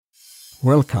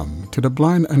Welcome to the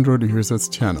Blind Android Users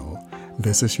channel.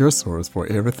 This is your source for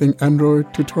everything Android,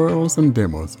 tutorials and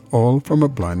demos, all from a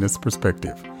blindness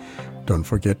perspective. Don't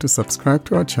forget to subscribe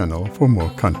to our channel for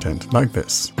more content like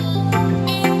this.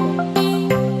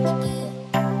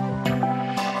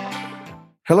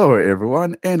 Hello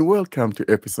everyone, and welcome to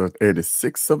episode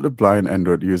 86 of the Blind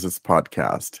Android Users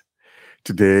podcast.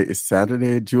 Today is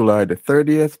Saturday, July the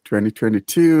 30th,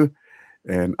 2022,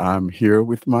 and I'm here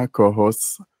with my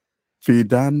co-hosts, Fee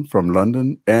Dan from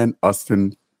London and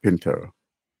Austin Pinto.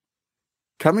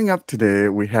 Coming up today,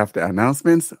 we have the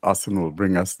announcements. Austin will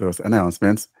bring us those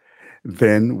announcements.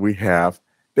 Then we have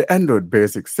the Android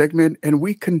Basic segment, and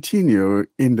we continue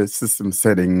in the system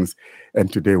settings.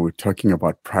 And today we're talking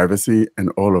about privacy and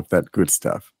all of that good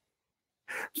stuff.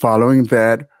 Following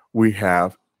that, we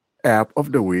have App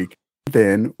of the Week.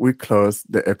 Then we close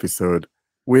the episode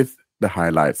with the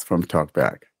highlights from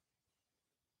TalkBack.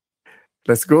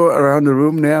 Let's go around the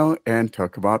room now and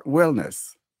talk about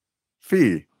wellness.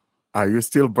 Fee, are you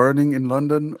still burning in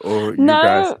London, or you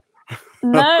guys?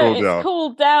 No, it's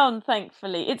cooled down,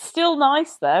 thankfully. It's still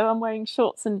nice, though. I'm wearing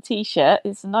shorts and a T-shirt.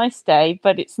 It's a nice day,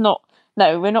 but it's not...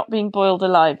 No, we're not being boiled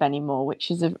alive anymore,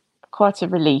 which is quite a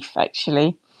relief,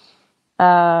 actually.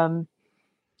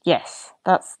 Yes,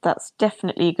 that's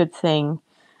definitely a good thing.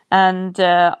 And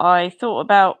I thought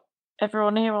about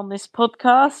everyone here on this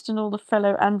podcast and all the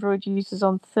fellow Android users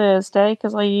on Thursday,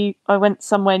 because I went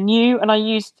somewhere new and I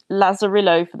used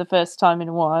Lazarillo for the first time in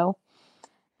a while,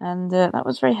 and that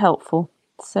was very helpful.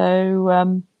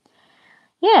 So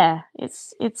yeah,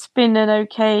 it's been an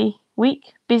okay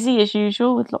week, busy as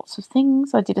usual with lots of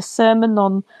things. I did a sermon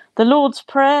on the Lord's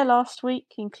Prayer last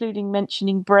week, including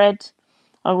mentioning bread.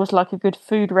 I was like a good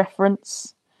food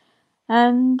reference,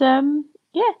 and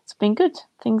yeah, it's been good.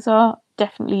 Things are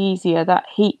definitely easier. That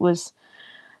heat was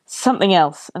something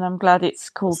else, and I'm glad it's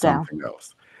cooled down. Something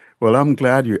else. Well, I'm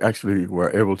glad you actually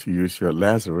were able to use your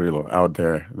Lazarillo out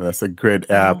there. That's a great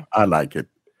app. Yeah. I like it.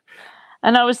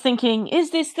 And I was thinking,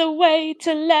 is this the way to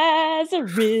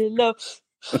Lazarillo?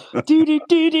 do, do,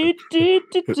 do, do, do,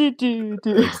 do, do,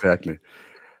 do. Exactly.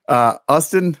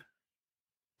 Austin,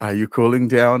 are you cooling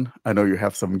down? I know you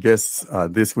have some guests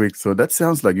this week, so that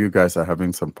sounds like you guys are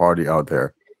having some party out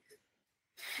there.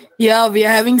 Yeah, we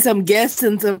are having some guests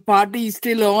and the party is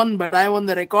still on, but I'm on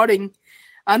the recording.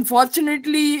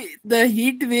 Unfortunately, the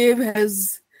heat wave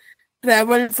has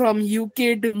traveled from UK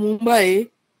to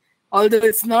Mumbai, although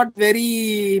it's not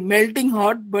very melting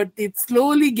hot, but it's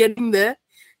slowly getting there.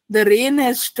 The rain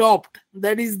has stopped.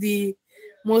 That is the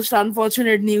most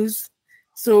unfortunate news.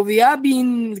 So we are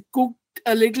being cooked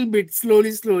a little bit,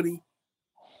 slowly.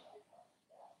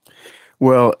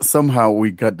 Well, somehow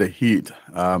we got the heat.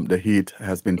 The heat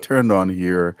has been turned on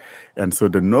here. And so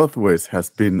the Northwest has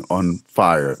been on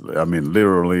fire. I mean,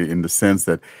 literally in the sense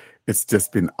that it's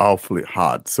just been awfully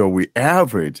hot. So we're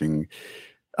averaging.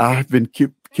 I've been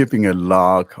keeping a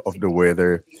log of the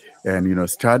weather. And,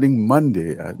 starting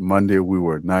Monday we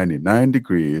were 99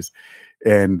 degrees.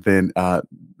 And then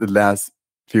the last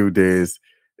few days,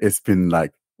 it's been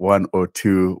like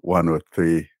 102,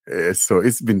 103. So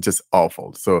it's been just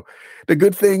awful. So the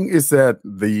good thing is that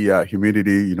the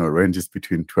humidity, ranges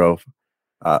between 12%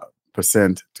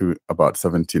 to about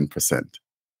 17%.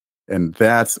 And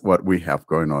that's what we have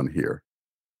going on here.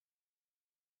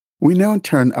 We now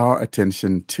turn our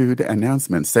attention to the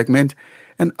announcement segment.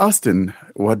 And Austin,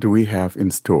 what do we have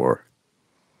in store?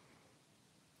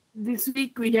 This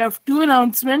week we have two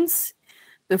announcements.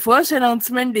 The first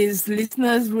announcement is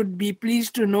listeners would be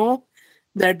pleased to know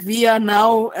that we are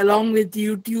now, along with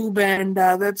YouTube and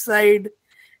our website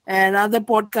and other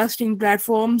podcasting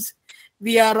platforms,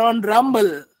 we are on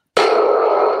Rumble.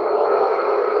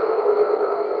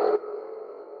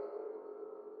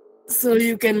 So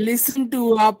you can listen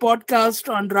to our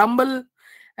podcast on Rumble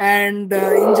and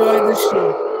enjoy the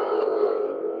show.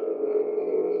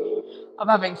 I'm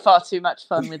having far too much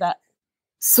fun with that.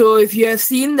 So if you have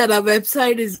seen that our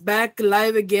website is back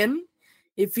live again,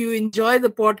 if you enjoy the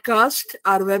podcast,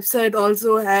 our website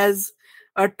also has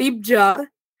a tip jar.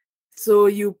 So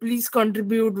you please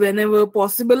contribute whenever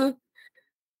possible.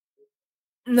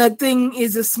 Nothing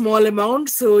is a small amount,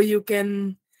 so you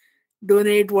can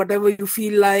donate whatever you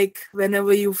feel like,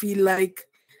 whenever you feel like,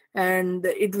 and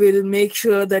it will make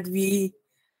sure that we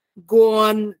go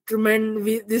on.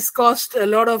 This cost a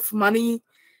lot of money,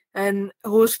 and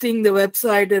hosting the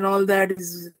website and all that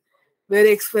is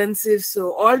very expensive.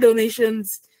 So all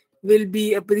donations will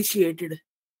be appreciated.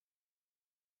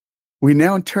 We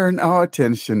now turn our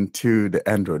attention to the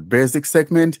Android Basic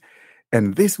segment.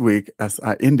 And this week, as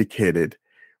I indicated,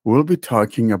 we'll be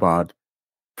talking about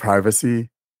privacy,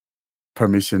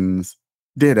 permissions,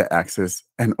 data access,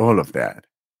 and all of that.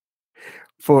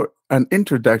 For an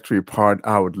introductory part,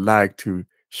 I would like to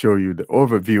show you the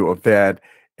overview of that.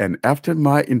 And after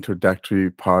my introductory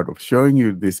part of showing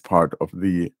you this part of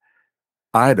the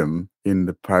item in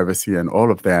the privacy and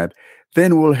all of that,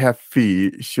 then we'll have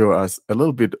Fee show us a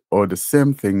little bit of the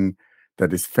same thing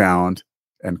that is found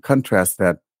and contrast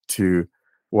that to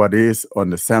what is on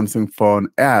the Samsung phone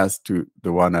as to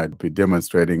the one I'd be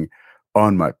demonstrating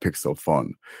on my Pixel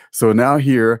phone. So now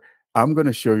here, I'm going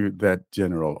to show you that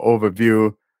general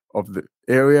overview of the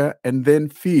area, and then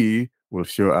Fee will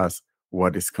show us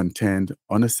what is contained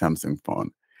on a Samsung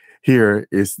phone. Here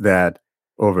is that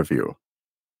overview.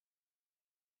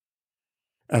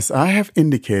 As I have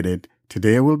indicated,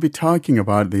 today we'll be talking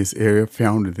about this area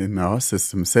found within our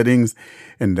system settings,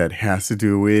 and that has to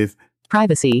do with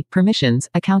privacy, permissions,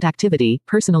 account activity,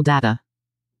 personal data.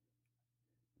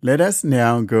 Let us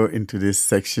now go into this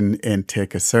section and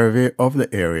take a survey of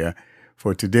the area.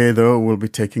 For today, though, we'll be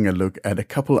taking a look at a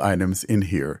couple items in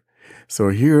here. So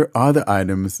here are the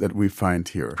items that we find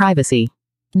here. Privacy.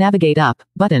 Navigate up,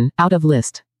 button, out of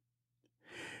list.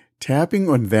 Tapping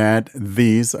on that,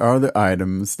 these are the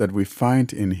items that we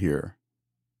find in here.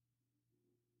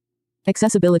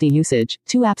 Accessibility usage.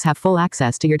 2 apps have full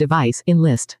access to your device in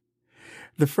list.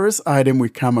 The first item we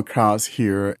come across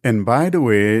here, and by the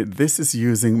way, this is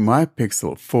using my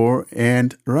Pixel 4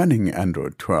 and running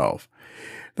Android 12.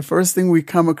 The first thing we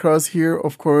come across here,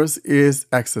 of course, is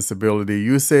accessibility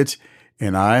usage,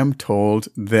 and I am told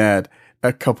that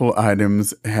a couple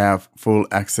items have full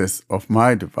access of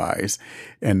my device,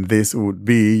 and this would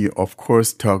be, of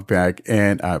course, TalkBack,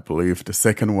 and I believe the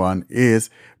second one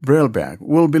is BrailleBack.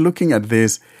 We'll be looking at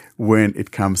this when it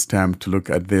comes time to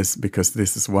look at this, because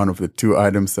this is one of the 2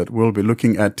 items that we'll be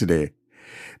looking at today.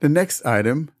 The next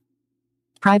item,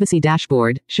 Privacy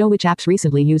dashboard. Show which apps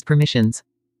recently used permissions.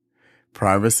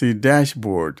 Privacy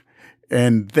dashboard,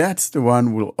 and that's the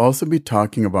one we'll also be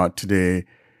talking about today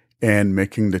and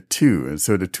making the 2. And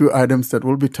so the 2 items that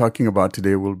we'll be talking about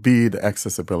today will be the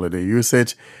accessibility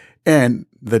usage and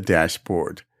the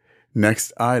dashboard.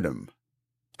 Next item,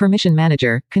 Permission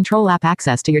manager. Control app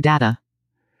access to your data.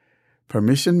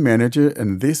 Permission manager,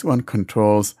 and this one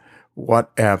controls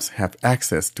what apps have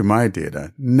access to my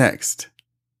data. Next,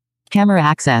 Camera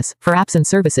access. For apps and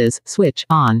services, switch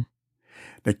on.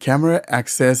 the camera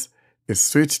access is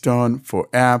switched on for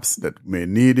apps that may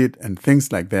need it and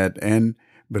things like that. And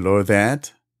below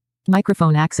that,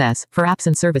 Microphone access. For apps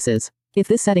and services. If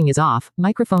this setting is off,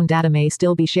 microphone data may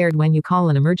still be shared when you call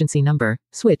an emergency number.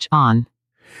 Switch on.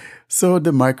 so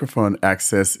the microphone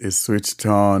access is switched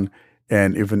on,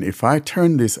 and even if I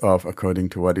turn this off according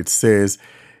to what it says,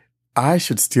 I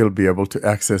should still be able to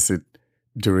access it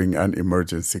during an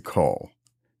emergency call.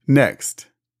 Next,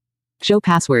 Show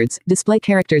passwords. Display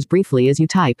characters briefly as you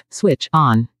type. Switch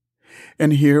on.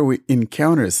 and here we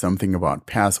encounter something about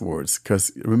passwords,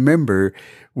 because remember,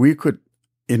 we could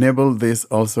enable this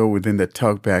also within the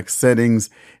TalkBack settings.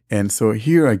 And so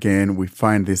here again, we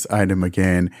find this item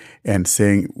again and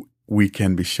saying we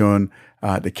can be shown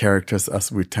the characters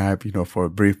as we type, for a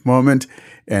brief moment.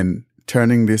 And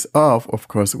turning this off, of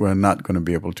course, we're not going to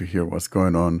be able to hear what's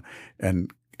going on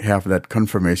and have that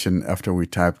confirmation after we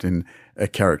typed in a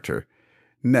character.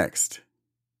 Next,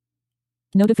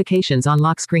 Notifications on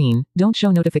lock screen. Don't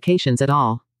show notifications at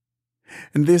all.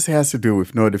 and this has to do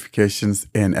with notifications.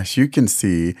 And as you can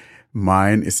see,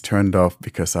 mine is turned off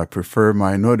because I prefer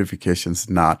my notifications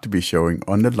not to be showing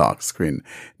on the lock screen.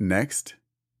 Next,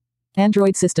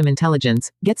 Android system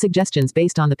intelligence. Get suggestions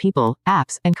based on the people,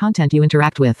 apps, and content you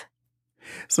interact with.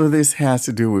 so this has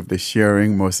to do with the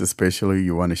sharing. Most especially,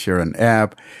 you want to share an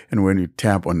app, and when you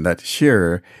tap on that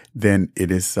share, then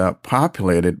it is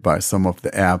populated by some of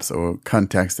the apps or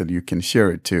contacts that you can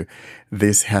share it to.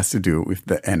 This has to do with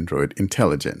the Android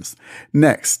intelligence.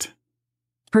 Next,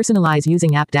 Personalize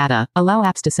using app data. Allow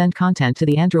apps to send content to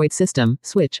the Android system.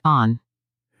 Switch on.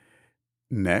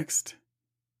 next,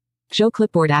 Show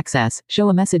clipboard access. Show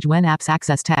a message when apps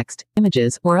access text,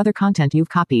 images, or other content you've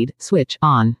copied. Switch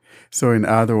on. So in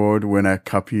other words, when I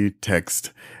copy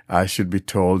text, I should be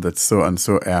told that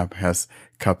so-and-so app has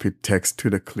copied text to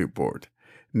the clipboard.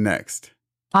 Next.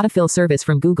 Autofill service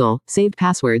from Google. Saved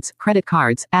passwords, credit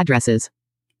cards, addresses.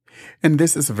 And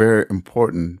this is a very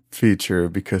important feature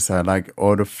because I like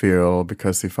autofill,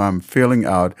 because if I'm filling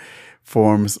out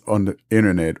forms on the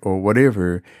internet or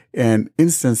whatever, and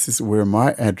instances where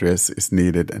my address is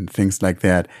needed and things like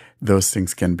that, those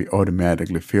things can be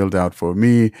automatically filled out for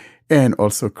me, and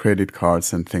also credit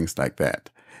cards and things like that.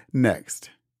 Next.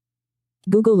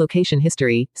 Google location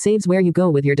history. Saves where you go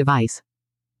with your device.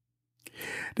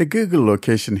 The Google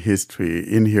location history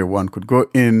in here, one could go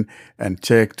in and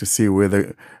check to see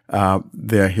whether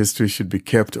their history should be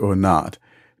kept or not.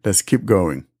 Let's keep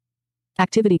going.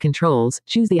 Activity controls.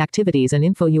 Choose the activities and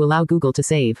info you allow Google to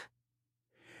save.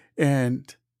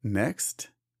 And next.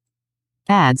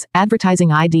 Ads,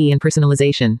 advertising ID and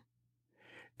personalization.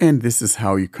 And this is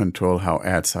how you control how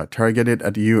ads are targeted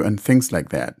at you and things like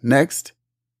that. Next.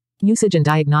 Usage and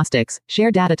diagnostics.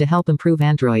 Share data to help improve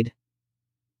Android.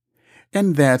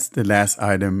 And that's the last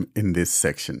item in this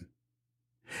section.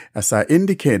 As I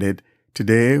indicated,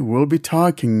 today we'll be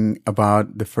talking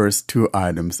about the first two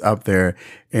items up there,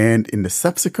 and in the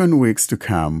subsequent weeks to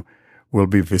come, we'll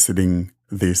be visiting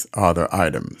these other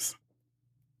items.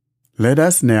 Let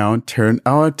us now turn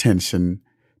our attention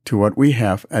to what we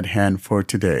have at hand for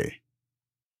today.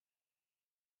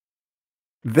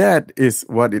 That is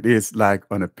what it is like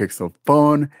on a Pixel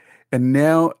phone. And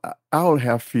now I'll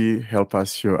have Fee help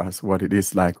us show us what it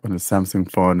is like on a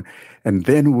Samsung phone. And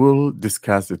then we'll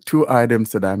discuss the two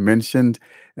items that I mentioned,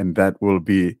 and that will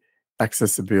be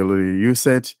accessibility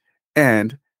usage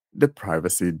and the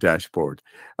privacy dashboard.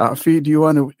 Fee, do you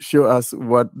want to show us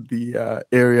what the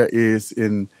area is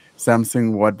in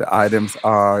Samsung, what the items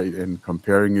are, and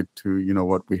comparing it to,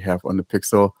 what we have on the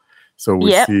Pixel, so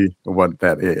we see what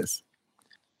that is?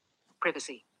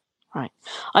 Privacy. Right.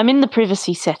 I'm in the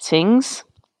privacy settings.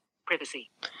 Privacy.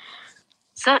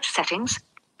 Search settings.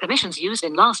 Permissions used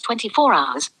in last 24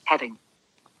 hours. Heading.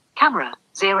 Camera,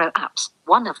 0 apps,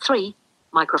 1 of 3.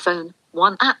 Microphone,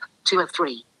 1 app, 2 of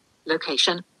 3.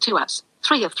 Location, 2 apps,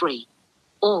 3 of 3.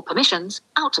 All permissions,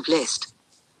 out of list.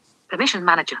 Permission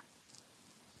manager.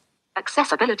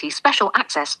 Accessibility special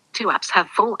access. 2 apps have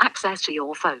full access to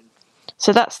your phone.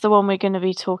 So that's the one we're going to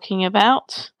be talking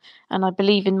about. And I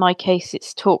believe in my case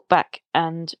it's TalkBack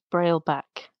and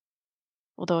BrailleBack.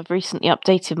 Although I've recently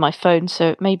updated my phone, so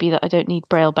it may be that I don't need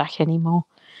BrailleBack anymore.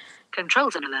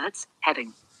 Controls and alerts.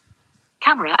 Heading.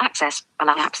 Camera access.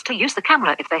 Allow apps to use the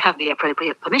camera if they have the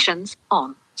appropriate permissions.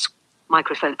 On.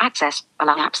 Microphone access.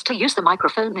 Allow apps to use the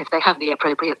microphone if they have the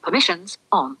appropriate permissions.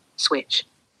 On. Switch.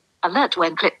 Alert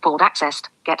when clipboard accessed.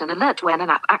 Get an alert when an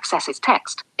app accesses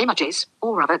text, images,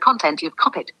 or other content you've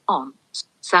copied. On.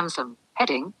 Samsung.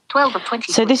 Heading 12 of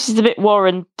 23. So this is the bit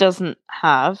Warren doesn't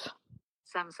have.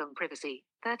 Samsung privacy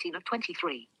 13 of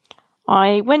 23.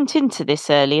 I went into this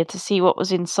earlier to see what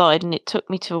was inside, and it took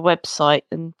me to a website,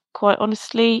 and quite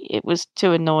honestly, it was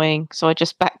too annoying, so I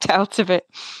just backed out of it.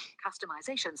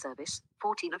 Customization service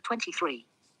 14 of 23.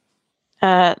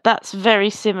 That's very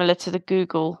similar to the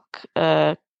Google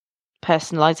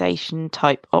personalization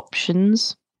type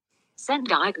options. Send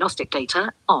diagnostic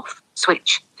data off.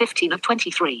 Switch 15 of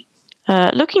 23.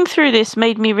 Looking through this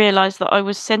made me realise that I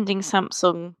was sending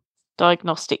Samsung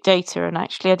diagnostic data, and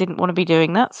actually I didn't want to be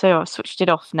doing that, so I've switched it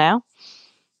off now.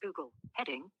 Google.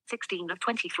 Heading 16 of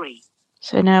 23.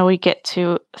 So now we get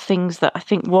to things that I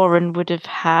think Warren would have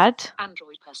had.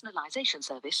 Android personalization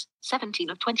service 17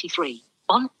 of 23.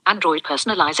 On. Android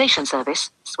personalization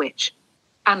service. Switch.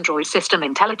 Android system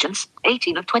intelligence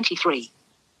 18 of 23.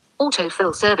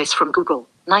 Autofill service from Google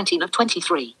 19 of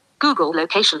 23. Google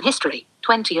location history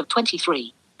 20 of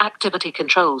 23. Activity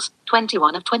controls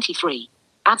 21 of 23.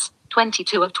 Ads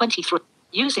 22 of 23.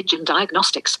 Usage and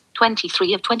diagnostics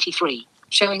 23 of 23.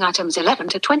 Showing items 11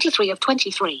 to 23 of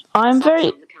 23. I'm very...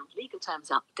 Account legal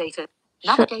terms up. Data.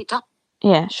 Navigate up.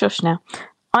 Yeah, shush now.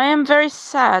 I am very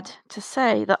sad to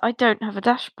say that I don't have a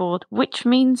dashboard, which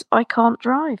means I can't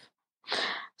drive.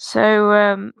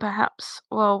 So perhaps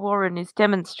while Warren is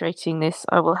demonstrating this,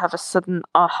 I will have a sudden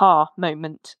aha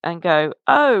moment and go,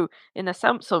 oh, in a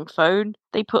Samsung phone,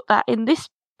 they put that in this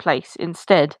place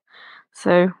instead.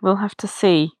 So we'll have to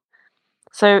see.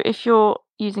 So if you're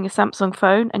using a Samsung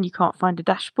phone and you can't find a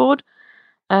dashboard,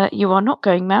 you are not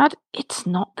going mad. It's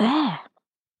not there.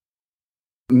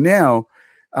 Now,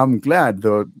 I'm glad,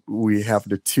 though, we have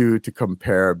the two to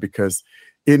compare, because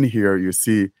in here you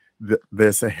see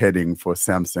there's a heading for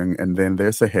Samsung, and then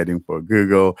there's a heading for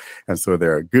Google. And so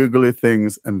there are googly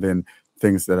things, and then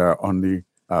things that are only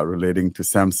relating to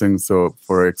Samsung. So,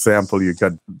 for example, you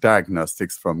got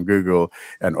diagnostics from Google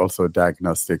and also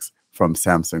diagnostics from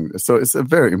Samsung. So it's a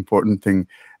very important thing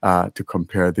to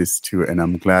compare these two, and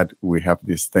I'm glad we have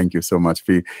this. Thank you so much,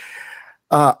 Fee.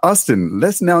 Austin,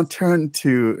 let's now turn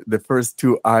to the first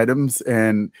two items.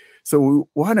 And so we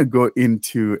want to go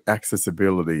into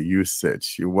accessibility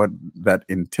usage, what that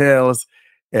entails.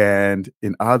 And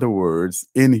in other words,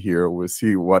 in here, we'll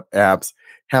see what apps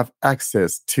have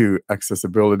access to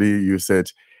accessibility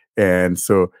usage. And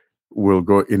so we'll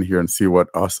go in here and see what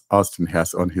Austin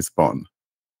has on his phone.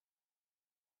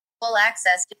 Full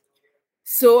access.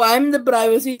 So I'm the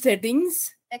privacy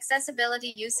settings,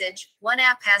 Accessibility usage. One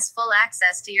app has full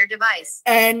access to your device.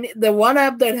 and the one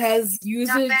app that has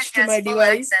usage TalkBack to has my full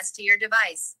device, access to your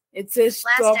device. it says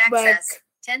Last TalkBack access.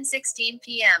 10:16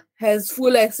 p.m. has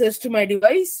full access to my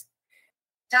device.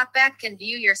 TalkBack can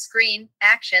view your screen,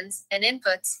 actions, and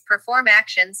inputs, perform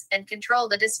actions, and control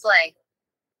the display.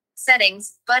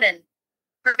 Settings button.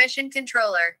 Permission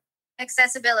controller.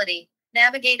 Accessibility.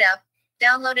 Navigate up.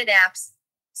 Downloaded apps.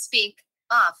 Speak.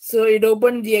 Off. So it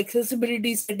opened the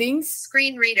accessibility settings,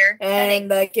 Screen reader. Heading.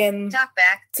 and I can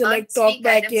TalkBack. select On. Speak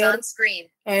TalkBack items here on screen.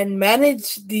 and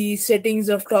manage the settings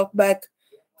of TalkBack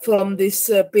from this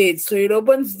page. So it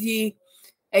opens the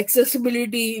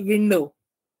accessibility window.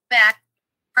 Back.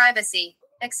 Privacy.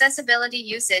 Accessibility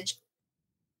usage.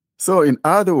 So, in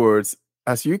other words,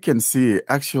 as you can see,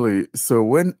 actually, so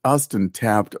when Austin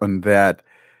tapped on that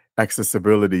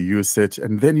accessibility usage,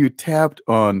 and then you tapped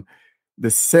on the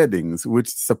settings, which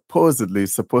supposedly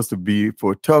is supposed to be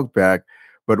for TalkBack,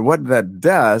 but what that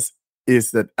does is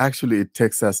that actually it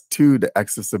takes us to the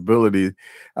accessibility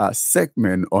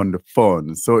segment on the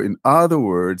phone. So, in other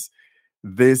words,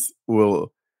 this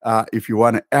will, if you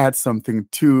want to add something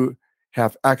to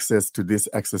have access to this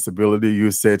accessibility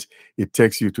usage, it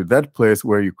takes you to that place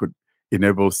where you could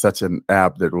enable such an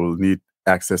app that will need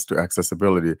access to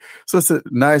accessibility. So it's a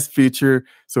nice feature.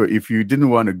 So if you didn't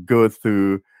want to go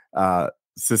through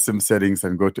system settings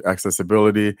and go to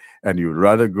accessibility, and you'd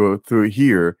rather go through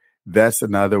here, that's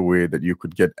another way that you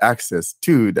could get access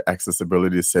to the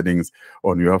accessibility settings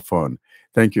on your phone.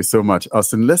 Thank you so much,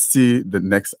 Austin. Let's see the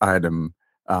next item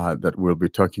that we'll be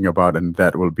talking about, and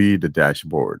that will be the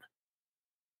dashboard.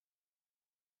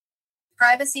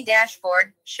 Privacy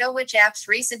dashboard. Show which apps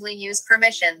recently used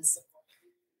permissions.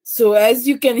 So as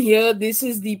you can hear, this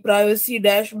is the privacy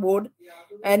dashboard,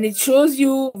 and it shows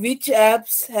you which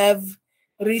apps have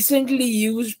recently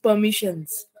used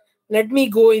permissions. Let me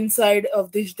go inside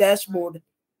of this dashboard.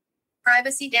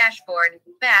 Privacy dashboard.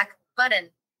 Back button.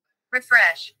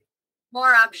 Refresh.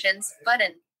 More options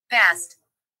button. Past.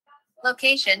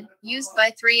 Location used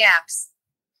by 3 apps.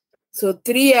 So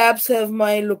 3 apps have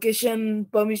my location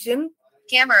permission,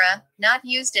 Camera not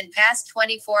used in past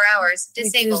 24 hours. which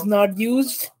is Disabled. not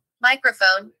used.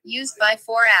 Microphone used by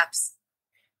 4 apps.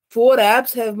 4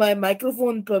 apps have my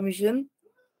microphone permission.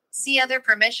 See other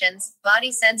permissions,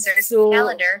 body sensors, So-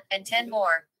 calendar, and 10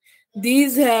 more.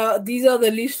 These are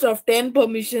the list of 10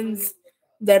 permissions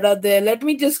that are there. Let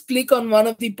me just click on one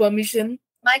of the permission.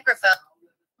 Microphone.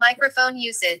 Microphone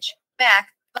usage. Back.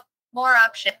 More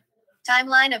option.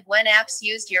 Timeline of when apps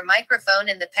used your microphone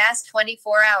in the past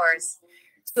 24 hours.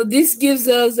 So this gives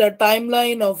us a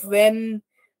timeline of when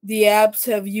the apps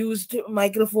have used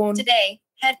microphone. Today,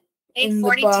 head In the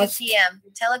 8:42 past. p.m.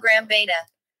 Telegram beta.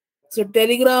 So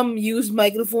Telegram used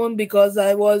microphone because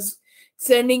I was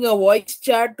sending a voice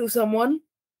chat to someone,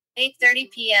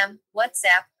 8:30 p.m.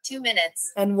 WhatsApp 2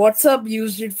 minutes. and WhatsApp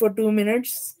used it for 2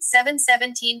 minutes.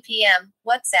 7:17 p.m.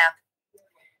 WhatsApp.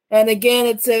 And again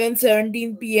at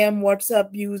 7:17 p.m.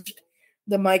 WhatsApp used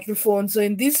the microphone. So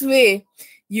in this way,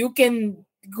 you can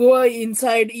go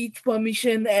inside each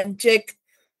permission and check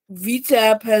which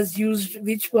app has used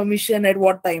which permission at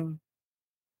what time.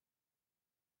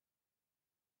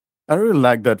 I really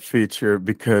like that feature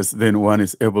because then one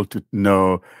is able to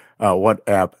know what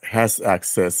app has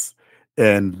access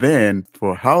and then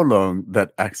for how long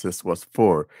that access was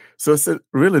for. So it's a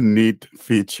really neat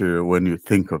feature when you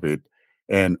think of it.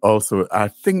 And also, I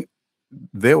think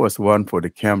there was one for the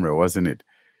camera, wasn't it?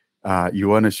 You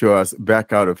want to show us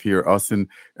back out of here, Austin,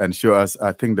 and show us,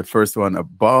 I think the first one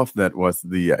above that was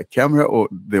the camera, or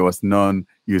there was none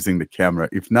using the camera.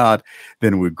 If not,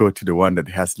 then we'll go to the one that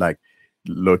has like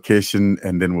location,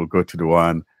 and then we'll go to the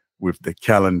one with the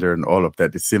calendar and all of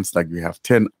that. It seems like we have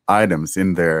 10 items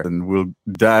in there, and we'll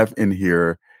dive in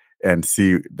here and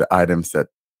see the items that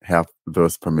have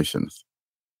those permissions.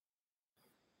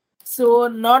 So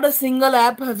not a single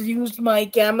app has used my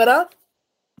camera,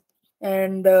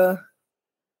 and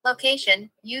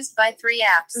Location used by 3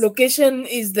 apps. location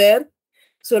is there.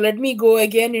 So let me go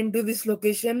again into this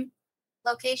location.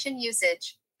 Location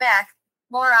usage. Back.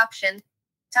 More option.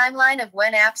 Timeline of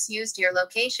when apps used your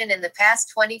location in the past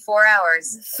 24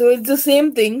 hours. So it's the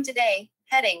same thing. Today,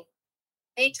 heading.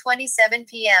 8:27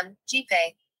 p.m.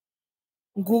 GPay.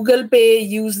 Google Pay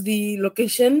used the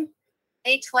location.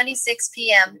 8:26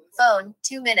 p.m. Phone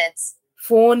 2 minutes.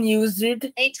 Phone used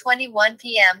it. 8:21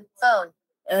 p.m. Phone.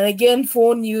 And again,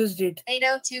 phone used it.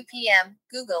 8:02 p.m.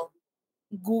 Google.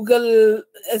 Google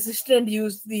Assistant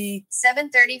used the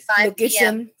 7:35 p.m.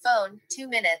 location. Phone 2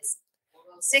 minutes.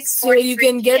 6:43 So you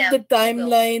can get the p.m.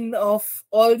 Google. timeline of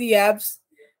all the apps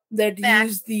that Back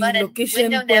use the button. location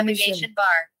Window permission. navigation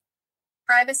bar.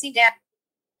 Privacy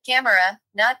camera,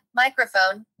 not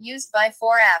microphone, used by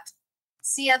 4 apps.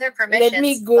 See other permissions,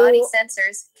 me go- body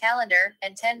sensors, calendar,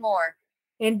 and 10 more.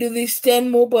 Into these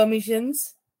 10 more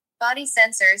permissions. Body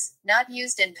sensors, not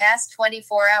used in past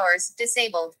 24 hours,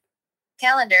 disabled.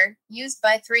 Calendar, used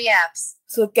by 3 apps.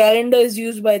 So calendar is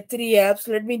used by 3 apps.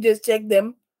 Let me just check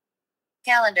them.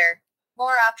 Calendar.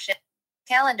 More option.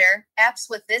 Calendar, apps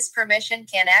with this permission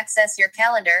can access your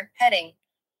calendar, heading.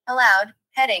 Allowed,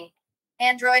 heading.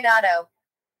 Android Auto.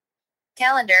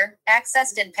 Calendar,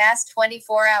 accessed in past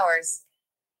 24 hours.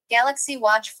 Galaxy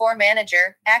Watch 4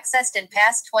 Manager, accessed in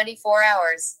past 24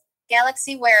 hours.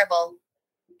 Galaxy Wearable.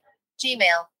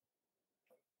 Gmail.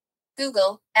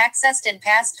 Google, accessed in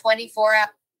past 24 hours.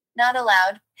 Not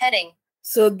allowed, heading.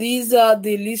 So these are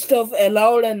the list of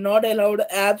allowed and not allowed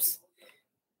apps.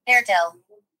 Airtel.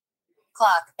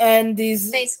 Clock. And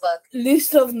these Facebook.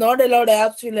 list of not allowed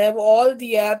apps will have all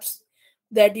the apps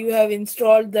that you have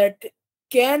installed that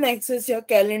can access your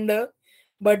calendar,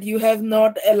 but you have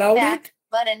not allowed Back it,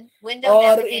 button. Window or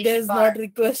navigation it has bar. not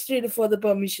requested for the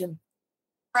permission.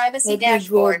 Privacy Let me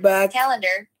dashboard. go back.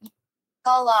 Calendar.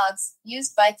 Call logs,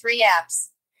 used by 3 apps.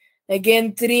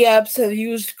 Again, 3 apps have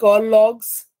used call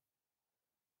logs.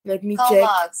 Let me Call check.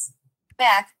 logs.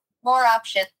 Back. More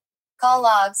option. Call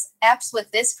logs. Apps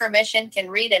with this permission can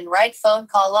read and write phone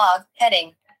call log.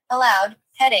 Heading. Allowed.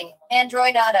 Heading.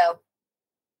 Android Auto.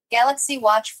 Galaxy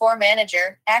Watch 4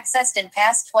 Manager. Accessed in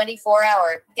past 24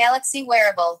 hours. Galaxy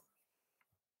Wearable.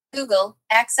 Google.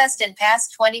 Accessed in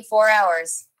past 24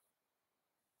 hours.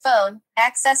 Phone.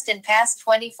 Accessed in past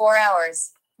 24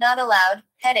 hours. Not allowed.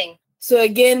 Heading. So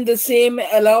again, the same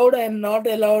allowed and not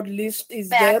allowed list is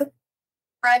Back. there.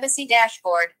 Privacy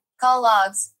dashboard. Call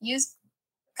logs. Used.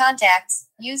 Contacts.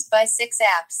 Used by 6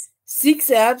 apps. 6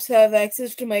 apps have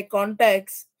access to my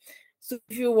contacts. So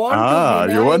if you want to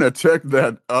deny, you want to check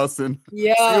that, Austin?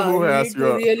 yeah, See who you has need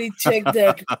your to really check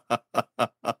that.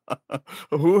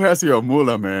 Who has your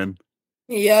mullah, man?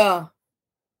 Yeah.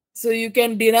 So you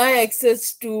can deny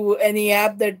access to any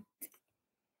app that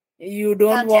you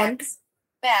don't want. Contacts.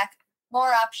 Back.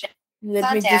 More option. Let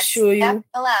Contacts. me just show you. App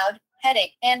allowed. Heading.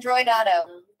 Android Auto.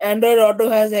 Android Auto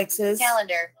has access.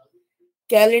 Calendar.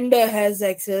 Calendar has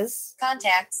access.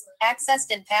 Contacts.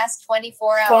 Accessed in past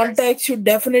 24 hours. Contacts should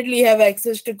definitely have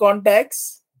access to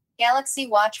contacts. Galaxy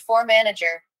Watch 4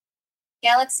 Manager.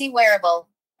 Galaxy Wearable.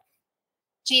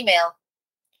 Gmail.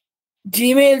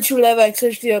 Gmail should have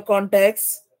access to your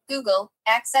contacts. Google.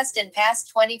 Accessed in past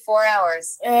 24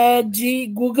 hours.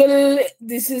 Google,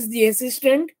 this is the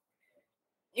assistant.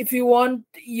 If you want,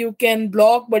 you can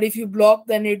block, but if you block,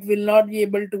 then it will not be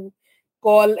able to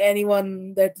call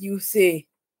anyone that you say.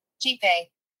 GPay.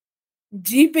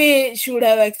 GPay should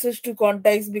have access to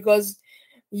contacts because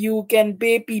you can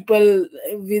pay people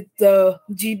with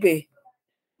GPay.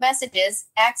 Messages.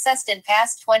 Accessed in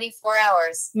past 24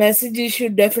 hours. Messages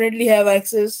should definitely have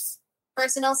access.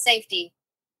 Personal safety.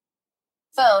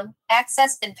 Phone.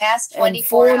 Accessed in past And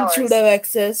 24 phone hours. should have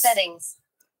access. Settings.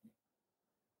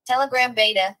 Telegram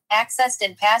beta. Accessed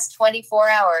in past 24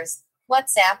 hours.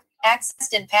 WhatsApp.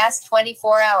 Accessed in past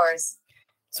 24 hours.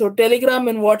 So Telegram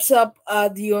and WhatsApp are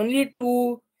the only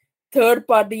 2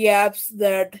 third-party apps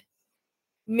that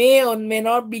may or may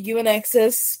not be given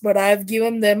access, but I have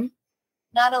given them.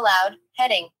 Not allowed.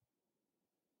 Heading.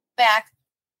 Back.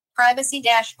 Privacy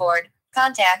dashboard.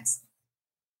 Contacts.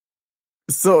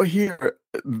 So here,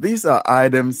 these are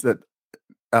items that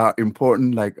are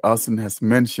important, like Austin has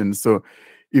mentioned. So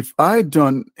if I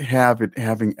don't have it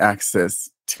having access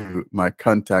to my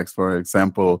contacts, for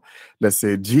example, let's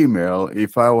say Gmail,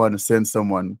 if I want to send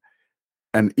someone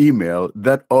an email,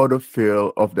 that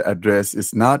autofill of the address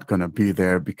is not going to be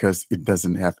there because it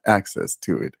doesn't have access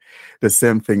to it. The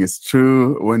same thing is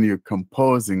true when you're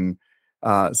composing,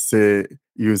 say,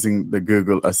 using the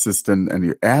Google Assistant and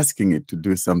you're asking it to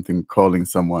do something, calling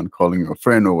someone, calling a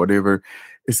friend or whatever,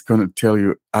 it's going to tell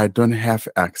you, I don't have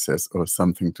access or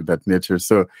something to that nature.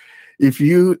 So if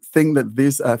you think that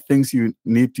these are things you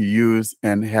need to use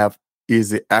and have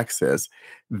easy access,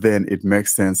 then it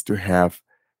makes sense to have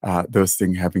those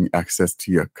things having access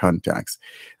to your contacts.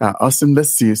 Austin,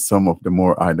 let's see some of the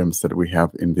more items that we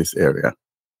have in this area.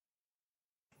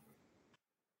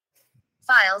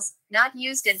 Files. Not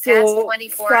used in past So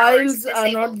 24 hours. files are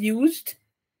Disabled. not used.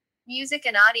 Music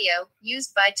and audio.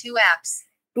 Used by 2 apps.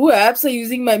 2 apps are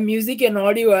using my music and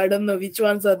audio. I don't know which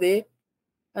ones are they.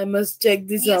 I must check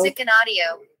this Music out. and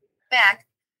audio. Back.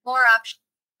 More options.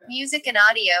 Music and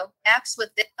audio. Apps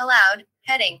with allowed.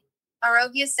 Heading.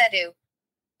 Arogya Setu.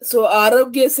 So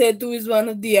Arogya Setu is one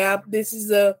of the app. This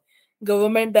is a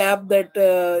government app that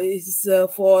is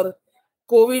for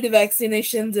COVID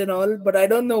vaccinations and all, but I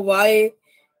don't know why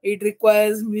it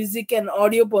requires music and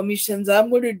audio permissions. I'm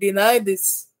going to deny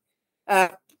this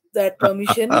app that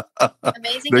permission.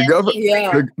 Amazing the, gov- MP3.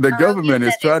 Yeah. the Arogi government is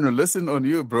Edit. trying to listen on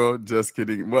you, bro. Just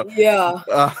kidding. Well, Yeah.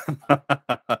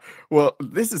 well,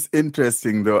 this is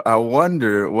interesting, though. I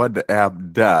wonder what the app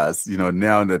does,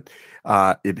 now that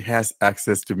it has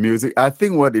access to music. I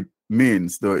think what it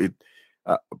means, though, it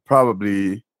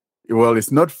probably, well,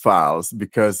 it's not files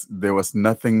because there was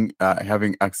nothing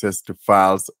having access to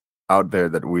files out there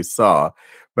that we saw.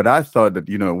 But I thought that,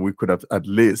 we could have at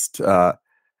least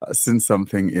seen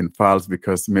something in files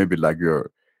because maybe like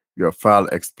your file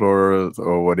explorers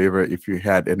or whatever, if you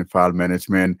had any file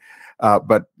management.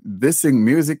 But this thing,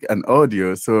 music and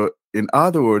audio. So in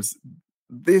other words,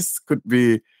 this could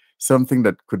be something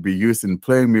that could be used in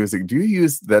playing music. Do you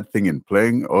use that thing in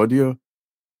playing audio?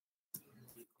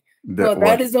 No,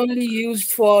 that is only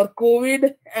used for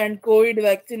COVID and COVID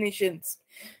vaccinations.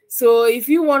 So if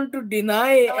you want to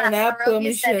deny an app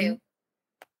permission,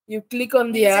 you click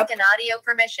on the app. Music and audio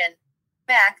permission.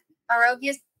 Back.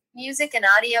 Arogya's music and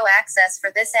audio access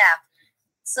for this app.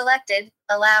 Selected.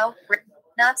 Allow.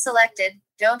 Not selected.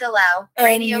 Don't allow. And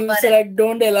Radio you button. select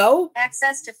don't allow.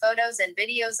 Access to photos and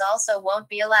videos also won't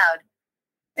be allowed.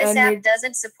 This And app it-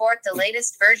 doesn't support the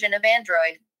latest version of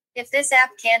Android. If this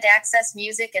app can't access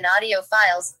music and audio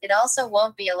files, it also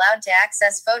won't be allowed to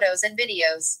access photos and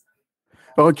videos.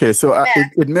 Okay, so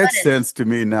Back it makes button. sense to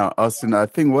me now, Austin. I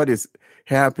think what is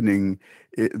happening,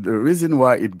 the reason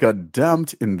why it got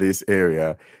dumped in this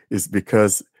area is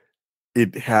because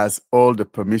it has all the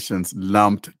permissions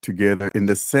lumped together in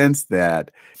the sense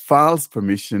that files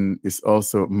permission is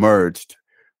also merged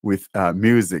with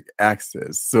music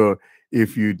access. So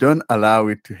if you don't allow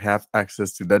it to have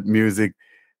access to that music,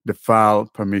 the file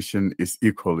permission is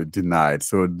equally denied.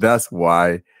 So that's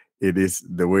why it is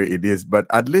the way it is. But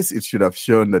at least it should have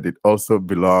shown that it also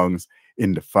belongs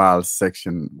in the files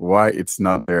section. Why it's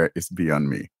not there is beyond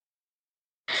me.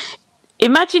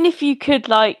 Imagine if you could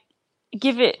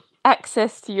give it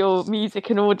access to your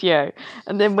music and audio,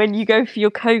 and then when you go for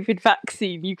your COVID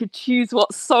vaccine, you could choose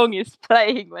what song is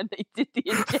playing when they did the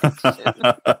injection.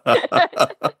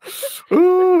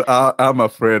 Ooh, I'm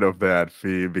afraid of that,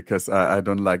 Fee, because I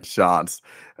don't like shots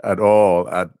at all.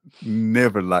 I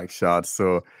never like shots,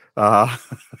 so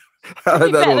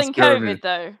Probably that better will than scare me. COVID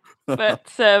though.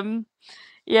 But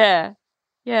yeah.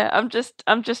 I'm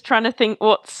just trying to think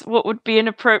what would be an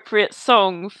appropriate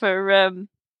song for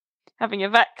having a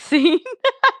vaccine.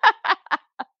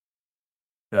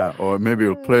 Yeah, or maybe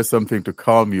you'll play something to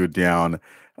calm you down,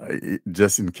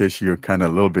 just in case you're kind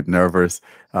of a little bit nervous.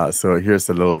 So here's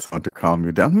a little song to calm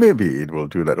you down. Maybe it will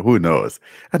do that. Who knows?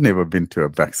 I've never been to a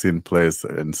vaccine place,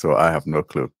 and so I have no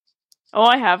clue. Oh,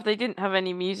 I have. They didn't have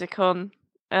any music on.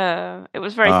 It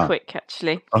was very quick,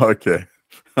 actually. Okay.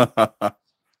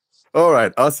 All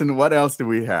right, Austin, what else do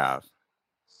we have?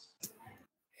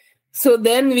 So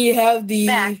then we have the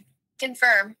Back.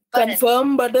 Confirm button.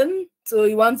 confirm button.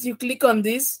 So once you click on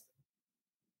this,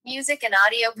 Music and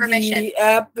audio permission. the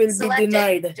app will Selected. be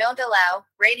denied. Don't allow.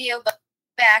 Radio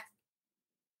back.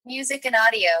 Music and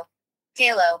audio.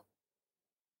 Kalo.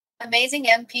 Amazing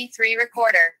MP3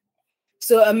 recorder.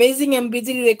 So Amazing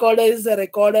MP3 recorder is a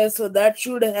recorder, so that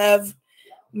should have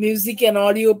music and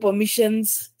audio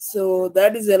permissions. So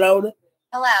that is allowed.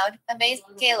 Allowed. Amazing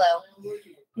Kalo.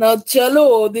 Now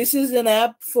Chalo, this is an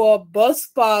app for bus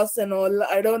pass and all.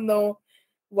 I don't know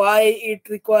why it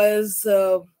requires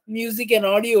music and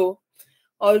audio.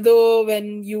 Although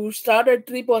when you start a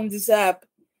trip on this app,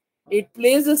 it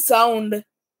plays a sound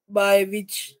by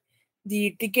which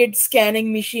the ticket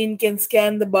scanning machine can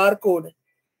scan the barcode.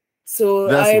 So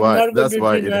That's I'm why. not going That's to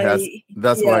why it deny. has.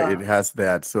 That's why it has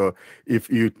that. So if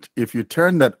you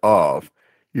turn that off,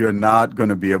 you're not going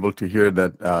to be able to hear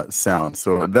that sound.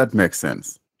 So that makes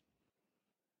sense.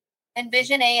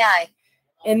 Envision AI.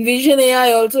 Envision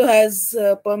AI also has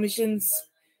permissions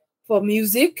for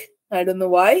music. I don't know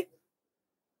why.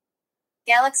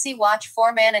 Galaxy Watch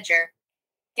 4 Manager.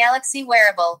 Galaxy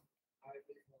Wearable.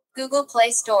 Google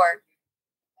Play Store.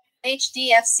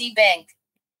 HDFC Bank.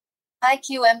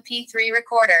 IQ MP3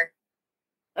 Recorder.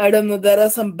 I don't know. There are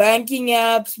some banking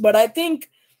apps, but I think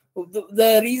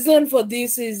the reason for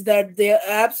this is that their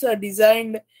apps are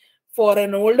designed for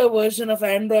an older version of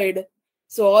Android.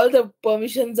 So all the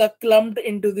permissions are clumped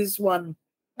into this one.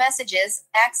 Messages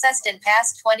accessed in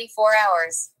past 24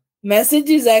 hours.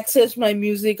 Messages access my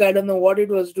music. I don't know what it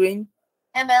was doing.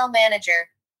 ML Manager.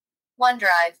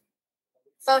 OneDrive.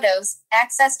 Photos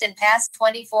accessed in past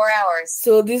 24 hours.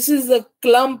 So this is a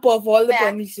clump of all the Back.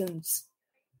 permissions.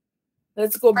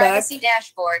 Let's go Privacy back.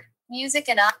 dashboard. Music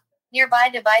and nearby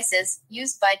devices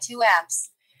used by 2 apps.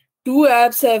 2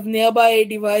 apps have nearby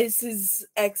devices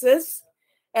access,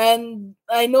 and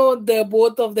I know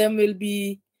both of them will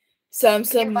be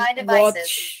Samsung Nearby devices.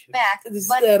 Watch. Back. This is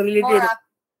Button. related. More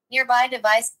nearby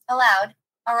device. Allowed.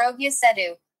 Arogya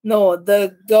Setu. No,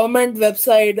 the government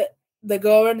website, the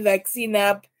government vaccine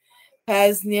app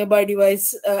has nearby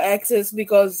device access,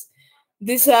 because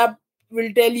this app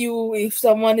will tell you if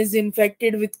someone is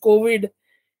infected with COVID.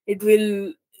 It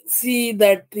will see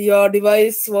that your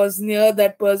device was near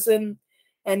that person,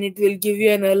 and it will give you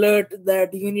an alert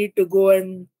that you need to go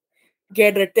and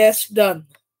get a test done.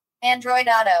 Android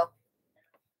Auto.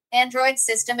 Android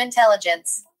System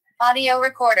Intelligence. Audio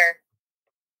Recorder.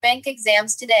 Bank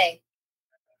exams today.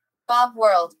 Bob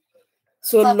World.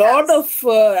 So a Clubhouse. lot of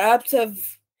apps have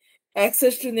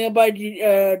access to nearby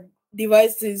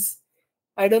devices.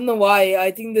 I don't know why.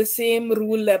 I think the same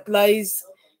rule applies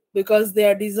because they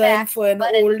are designed Back. for an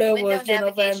Button. older Window version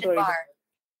of navigation Android. bar.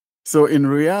 So in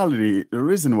reality, the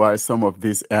reason why some of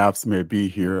these apps may be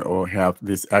here or have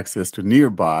this access to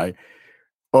nearby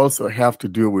also have to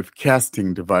do with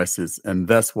casting devices, and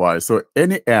that's why. So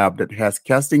any app that has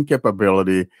casting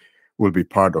capability will be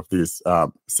part of this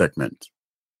segment.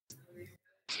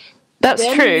 That's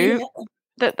Then true.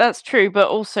 That's true, but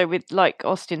also with, like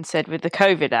Austin said, with the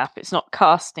COVID app, it's not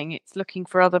casting; it's looking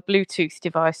for other Bluetooth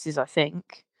devices, I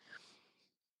think.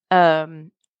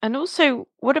 And also,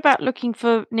 what about looking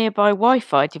for nearby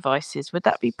Wi-Fi devices? Would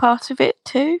that be part of it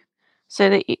too, so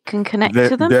that it can connect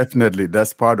to them? Definitely,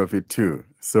 that's part of it too.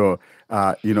 So,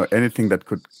 anything that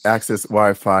could access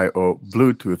Wi-Fi or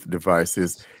Bluetooth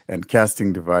devices and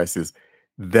casting devices,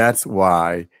 that's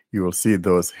why you will see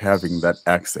those having that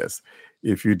access.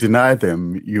 If you deny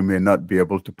them, you may not be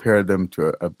able to pair them to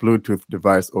a Bluetooth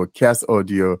device or cast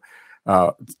audio.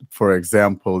 For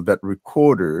example, that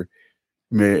recorder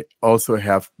may also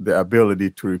have the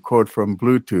ability to record from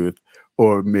Bluetooth,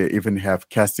 or may even have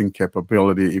casting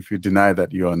capability. If you deny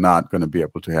that, you are not going to be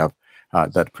able to have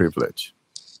that privilege.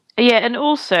 Yeah, and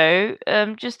also,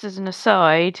 just as an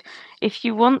aside, if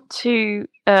you want to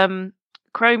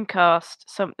Chromecast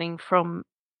something from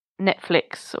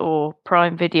Netflix or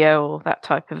Prime Video or that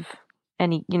type of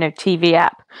any TV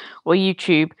app or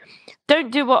YouTube, don't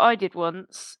do what I did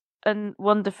once and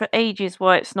wonder for ages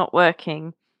why it's not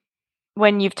working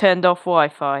when you've turned off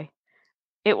Wi-Fi.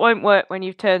 It won't work when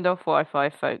you've turned off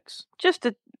Wi-Fi, folks.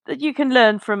 You can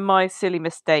learn from my silly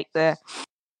mistake there.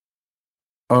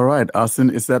 All right, Austin,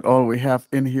 is that all we have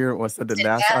in here? Was that the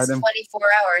last past item? 24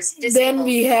 hours. Then Disabled.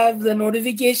 we have the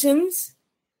notifications,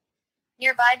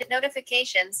 Nearby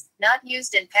notifications not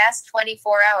used in past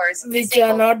 24 hours. which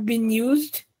Disabled. are not being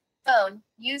used. Phone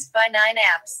used by 9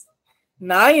 apps.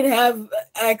 9 have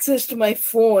access to my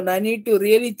phone. I need to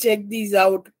really check these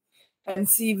out and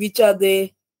see which are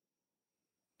they.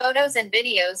 Photos and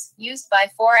videos used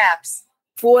by 4 apps.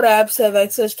 4 apps have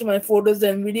access to my photos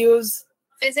and videos.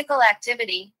 Physical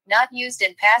activity not used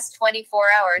in past 24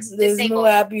 hours. There's Disabled. no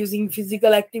app using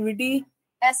physical activity.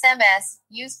 SMS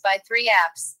used by 3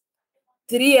 apps.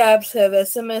 3 apps have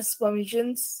SMS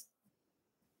permissions.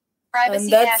 Privacy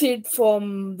And that's it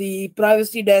from the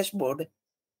privacy dashboard.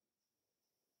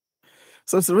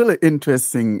 So it's really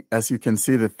interesting, as you can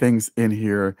see the things in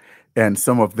here, and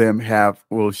some of them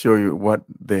will show you what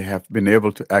they have been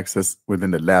able to access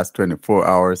within the last 24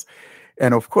 hours.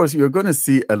 And of course, you're going to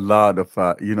see a lot of,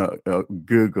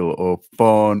 Google or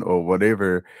phone or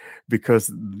whatever, because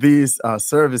these are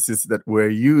services that we're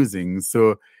using.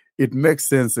 So it makes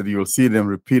sense that you'll see them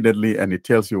repeatedly, and it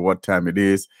tells you what time it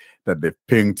is that they've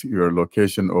pinged your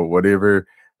location or whatever.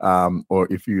 Or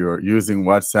if you're using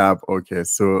WhatsApp, okay,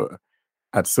 so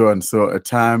at so and so a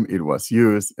time it was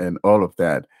used, and all of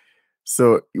that.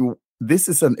 So this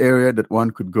is an area that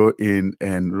one could go in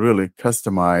and really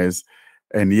customize,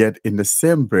 and yet in the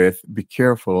same breath, be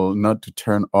careful not to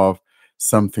turn off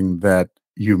something that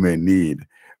you may need.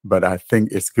 But I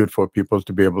think it's good for people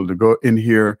to be able to go in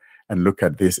here and look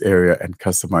at this area and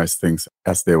customize things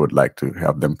as they would like to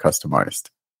have them customized.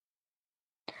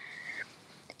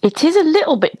 It is a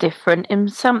little bit different in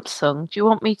Samsung. Do you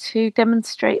want me to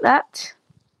demonstrate that?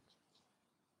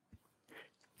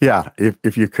 Yeah,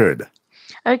 if you could.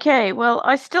 Okay, well,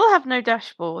 I still have no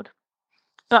dashboard,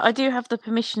 but I do have the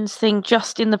permissions thing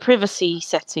just in the privacy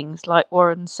settings, like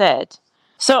Warren said.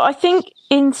 So I think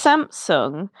in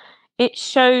Samsung, it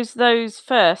shows those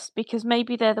first because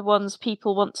maybe they're the ones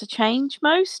people want to change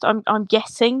most. I'm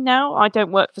guessing now. I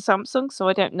don't work for Samsung, so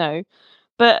I don't know.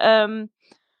 But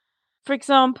for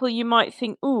example, you might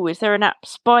think, "Oh, is there an app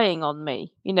spying on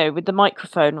me?" With the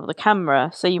microphone or the camera.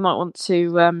 So you might want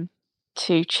to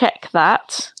to check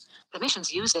that.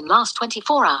 Permissions used in last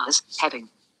 24 hours. Heading.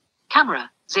 Camera,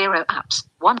 0 apps.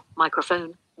 1.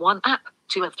 Microphone, 1 app.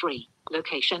 2 of 3.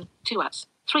 Location, 2 apps.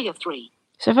 3 of 3.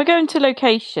 So if I go into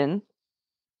location,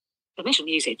 Permission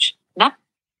usage. Nav.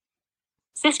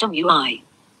 System UI.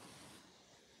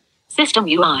 System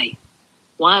UI.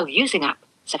 While using app,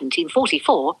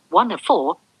 1744, 1 of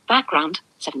 4. Background,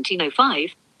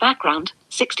 1705. Background,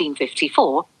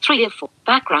 1654, 3 of 4.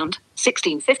 Background,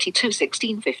 1652,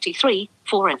 1653,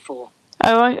 4 of 4.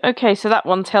 oh, okay, so that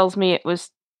one tells me it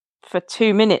was for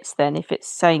 2 minutes then, if it's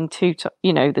saying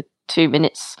the 2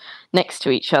 minutes next to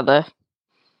each other.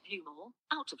 View more,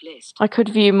 out of list. I could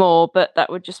view more, but that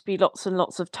would just be lots and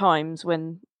lots of times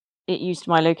when it used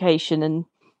my location, and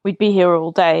we'd be here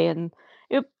all day, and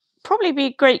it would probably be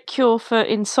a great cure for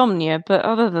insomnia, but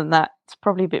other than that, it's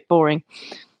probably a bit boring.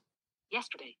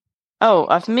 Yesterday. Oh,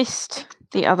 I've missed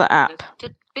the other app.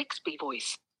 Bixby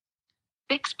Voice.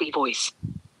 Bixby Voice.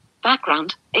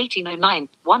 Background, 1809,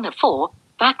 1 of 4.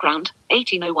 Background,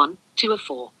 1801, 2 of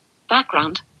 4.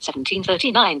 Background,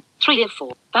 1739, 3 of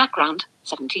 4. Background,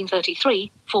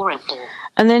 1733, 4 of 4.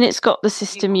 And then it's got the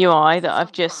system UI that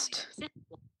I've just...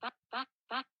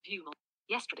 Back, view more.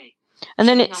 Yesterday. And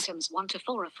then Showing it's... items 1 to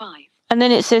 4 of 5. And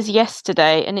then it says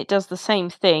yesterday, and it does the same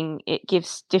thing. It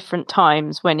gives different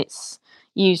times when it's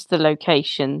used the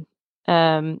location.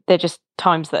 They're just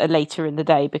times that are later in the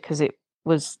day because it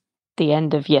was the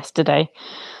end of yesterday.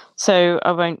 So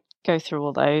I won't go through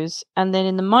all those. And then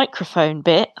in the microphone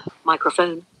bit...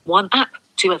 Microphone, 1 app,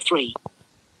 2 of 3.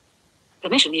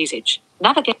 Permission usage.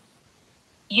 Navigate.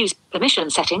 Use permission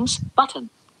settings button.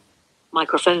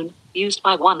 Microphone, used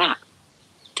by 1 app.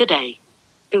 Today.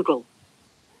 Google.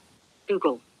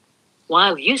 Google.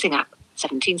 While using app,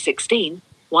 1716.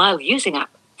 While using app,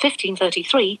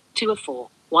 1533, 2 of 4.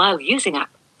 While using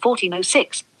app,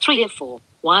 1406, 3 of 4.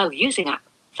 While using app,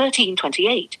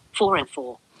 1328, 4 of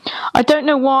 4. I don't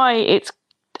know why it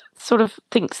sort of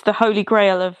thinks the holy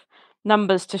grail of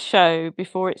numbers to show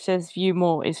before it says view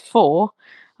more is 4.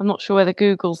 I'm not sure whether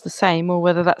Google's the same or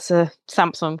whether that's a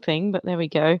Samsung thing, but there we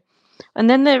go. And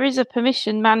then there is a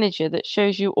permission manager that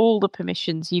shows you all the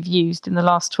permissions you've used in the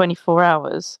last 24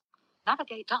 hours.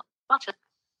 Navigate up button.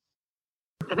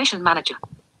 Permission manager.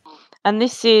 And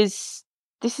this is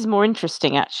more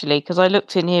interesting actually, because I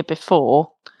looked in here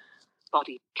before.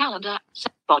 Body, calendar,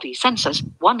 body sensors,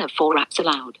 1 of 4 apps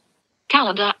allowed.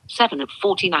 Calendar, 7 of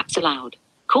 14 apps allowed.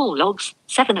 Call logs,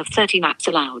 7 of 13 apps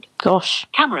allowed. Gosh.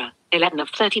 Camera, 11 of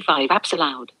 35 apps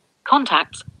allowed.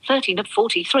 Contacts, 13 of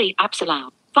 43 apps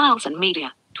allowed. Files and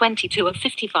media, 22 of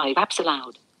 55 apps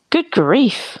allowed. Good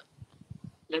grief.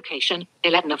 Location,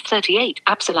 11 of 38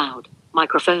 apps allowed.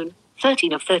 Microphone,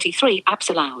 13 of 33 apps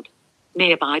allowed.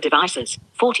 Nearby devices,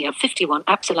 40 of 51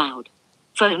 apps allowed.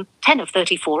 Phone, 10 of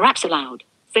 34 apps allowed.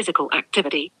 Physical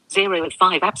activity, 0 of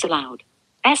 5 apps allowed.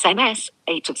 SMS,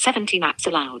 8 of 17 apps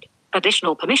allowed.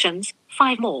 Additional permissions,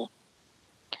 5 more.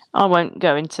 I won't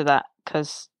go into that,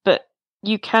 but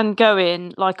you can go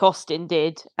in like Austin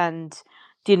did and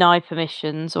deny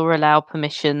permissions or allow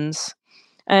permissions.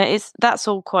 That's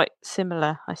all quite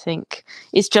similar, I think.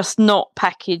 It's just not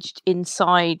packaged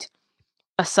inside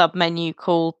a sub-menu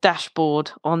called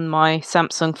dashboard on my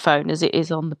Samsung phone as it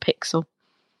is on the Pixel.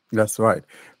 That's right.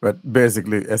 But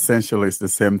basically, essentially, it's the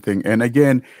same thing. And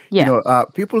again,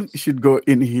 people should go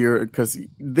in here because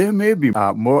there may be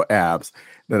more apps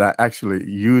that are actually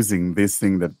using this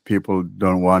thing that people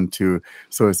don't want to.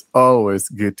 So it's always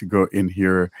good to go in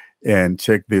here and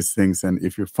check these things. And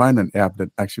if you find an app that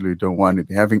actually don't want it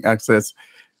having access,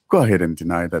 go ahead and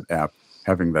deny that app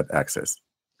having that access.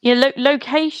 Yeah,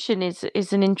 location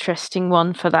is an interesting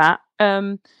one for that.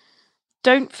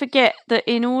 Don't forget that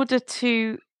in order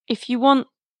to, if you want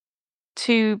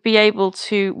to be able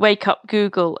to wake up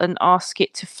Google and ask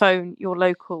it to phone your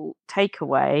local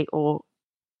takeaway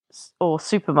or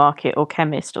supermarket or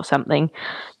chemist or something,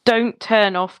 don't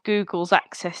turn off Google's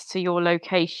access to your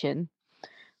location,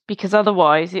 because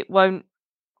otherwise it won't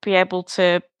be able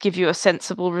to give you a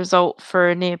sensible result for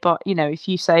a nearby, if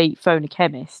you say phone a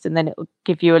chemist and then it'll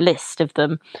give you a list of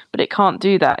them, but it can't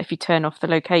do that if you turn off the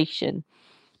location.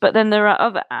 But then there are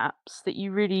other apps that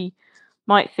you really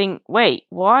might think, wait,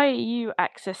 why are you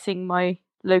accessing my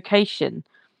location?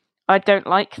 I don't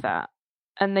like that.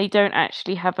 And they don't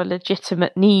actually have a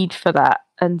legitimate need for that.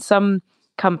 And some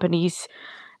companies,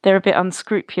 they're a bit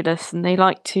unscrupulous and they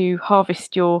like to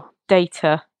harvest your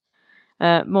data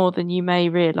more than you may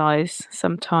realise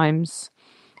sometimes.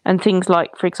 And things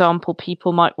like, for example,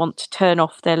 people might want to turn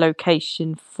off their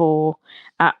location for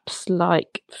apps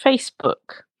like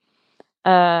Facebook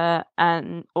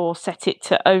or set it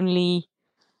to only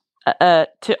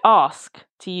to ask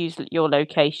to use your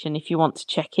location if you want to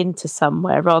check into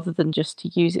somewhere, rather than just to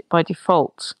use it by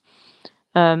default,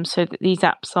 so that these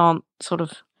apps aren't sort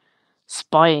of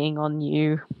spying on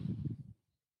you.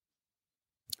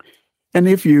 And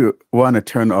if you want to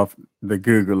turn off the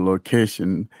Google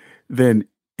location, then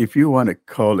if you want to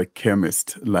call a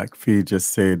chemist, like Fee just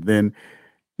said, then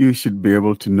you should be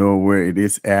able to know where it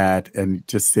is at and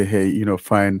just say, hey,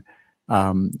 find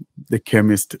the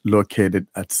chemist located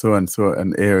at so-and-so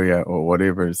an area or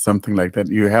whatever, something like that.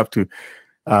 You have to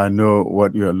know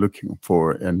what you're looking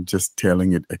for and just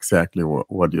telling it exactly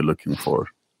what you're looking for.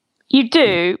 You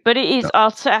do, but it is,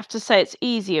 I'll have to say, it's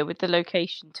easier with the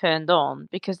location turned on,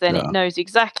 because then it knows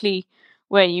exactly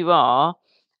where you are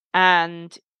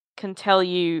and can tell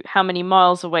you how many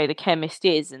miles away the chemist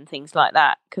is and things like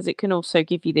that, because it can also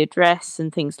give you the address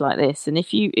and things like this. And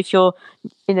if you're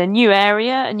in a new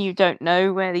area and you don't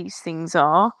know where these things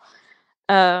are,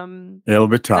 it'll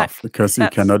be tough because you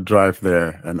cannot drive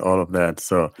there and all of that.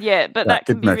 So yeah, but that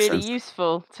can be really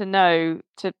useful to know,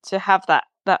 to have that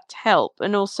help.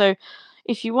 And also,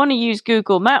 if you want to use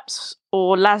Google Maps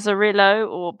or Lazarillo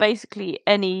or basically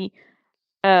any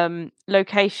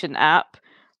location app,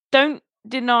 don't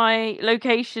deny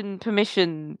location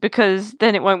permission, because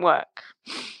then it won't work.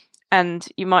 And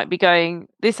you might be going,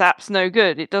 this app's no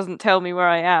good, it doesn't tell me where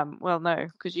I am. Well, no,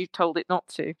 because you've told it not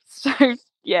to. So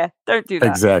yeah, don't do that.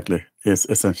 Exactly. It's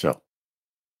essential.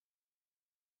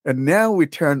 And now we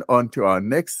turn on to our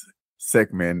next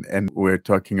segment, and we're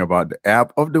talking about the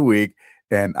app of the week,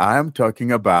 and I'm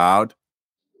talking about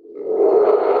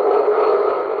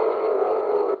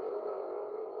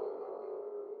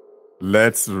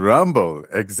Let's Rumble.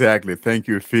 Exactly. Thank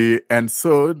you, Fee. And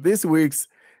so this week's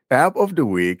app of the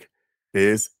week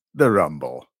is the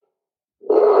Rumble.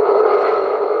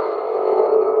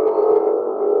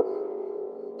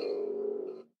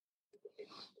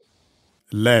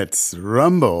 Let's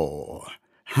Rumble.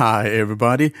 Hi,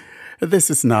 everybody. This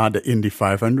is not the Indy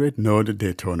 500 nor the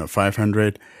Daytona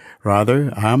 500.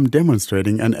 Rather, I'm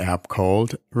demonstrating an app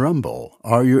called Rumble,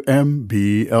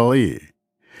 R-U-M-B-L-E.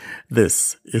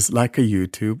 This is like a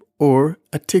YouTube or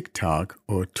a TikTok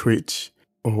or Twitch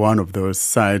or one of those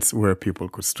sites where people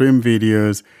could stream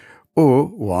videos or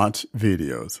watch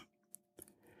videos.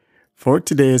 For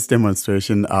today's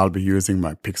demonstration, I'll be using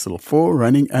my Pixel 4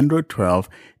 running Android 12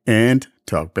 and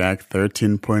TalkBack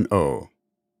 13.0.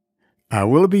 I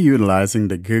will be utilizing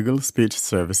the Google Speech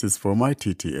Services for my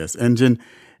TTS engine,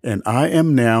 and I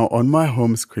am now on my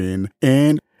home screen,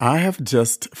 and I have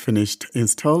just finished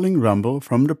installing Rumble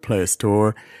from the Play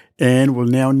Store and will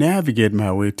now navigate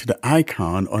my way to the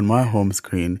icon on my home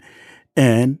screen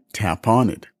and tap on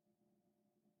it.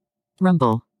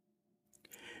 Rumble.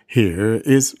 Here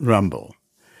is Rumble.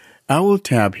 I will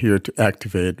tap here to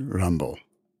activate Rumble.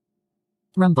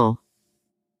 Rumble.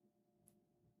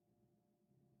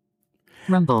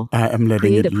 Rumble. I am letting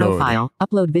Create it a load. profile,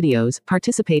 upload videos,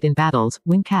 participate in battles,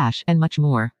 win cash, and much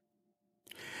more.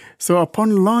 So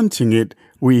upon launching it,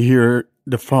 we hear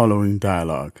the following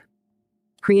dialogue.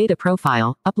 Create a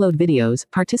profile, upload videos,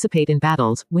 participate in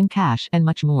battles, win cash, and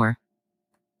much more.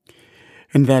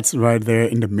 And that's right there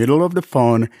in the middle of the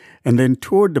phone. And then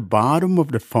toward the bottom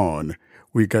of the phone,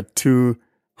 we got two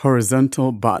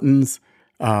horizontal buttons.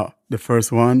 The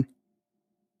first one.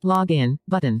 Log in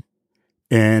button.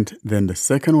 And then the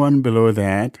second one below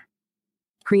that.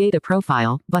 Create a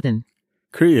profile button.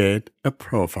 Create a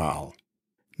profile.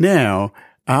 Now,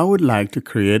 I would like to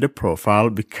create a profile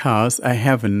because I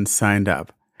haven't signed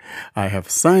up. I have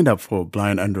signed up for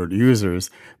blind Android users,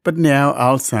 but now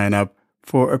I'll sign up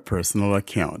for a personal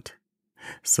account.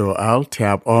 So I'll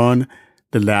tap on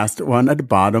the last one at the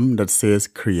bottom that says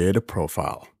Create a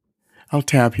Profile. I'll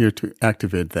tap here to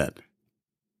activate that.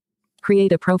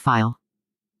 Create a profile.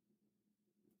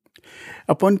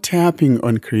 Upon tapping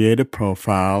on Create a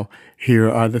Profile, here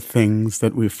are the things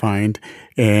that we find,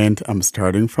 and I'm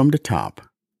starting from the top.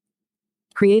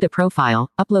 Create a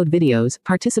profile, upload videos,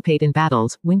 participate in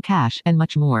battles, win cash, and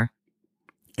much more.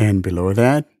 And below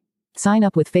that, Sign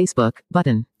up with Facebook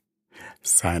button.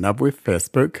 Sign up with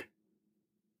Facebook.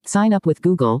 Sign up with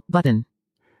Google button.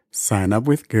 Sign up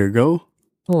with Google.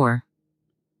 Or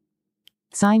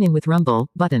Sign in with Rumble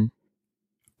button.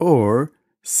 Or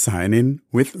sign in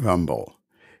with Rumble.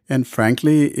 And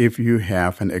frankly, if you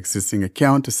have an existing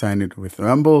account to sign in with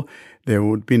Rumble, there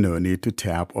would be no need to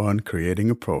tap on creating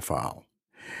a profile.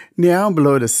 Now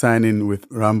below the sign in with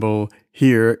Rumble,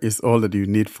 here is all that you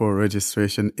need for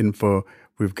registration info.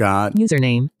 We've got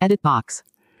username, edit box.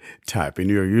 Type in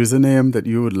your username that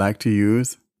you would like to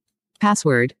use.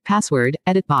 Password,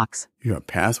 edit box. Your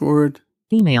password.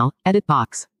 Email, edit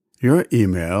box. your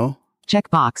email.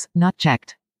 Checkbox, not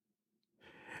checked.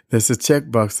 There's a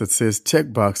checkbox that says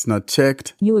checkbox not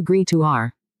checked. You agree to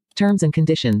our terms and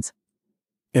conditions.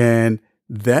 And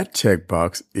that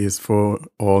checkbox is for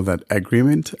all that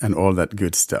agreement and all that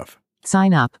good stuff.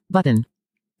 Sign up button.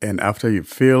 And after you've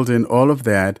filled in all of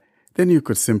that, then you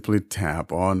could simply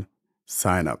tap on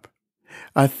sign up.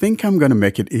 I think I'm going to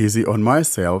make it easy on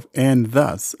myself, and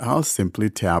thus I'll simply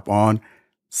tap on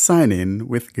sign in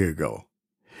with Google.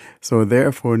 So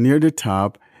therefore, near the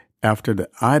top, after the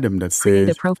item that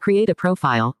says create a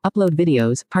profile, upload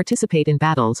videos, participate in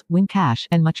battles, win cash,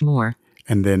 and much more.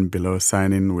 And then below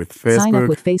sign in with Facebook, Sign up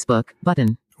with Facebook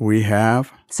button. We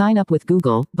have Sign up with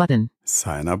Google button.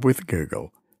 Sign up with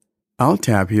Google. I'll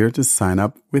tap here to sign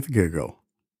up with Google.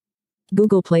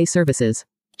 Google Play Services.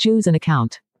 Choose an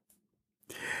account.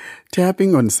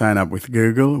 Tapping on sign up with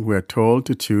Google, we're told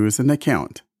to choose an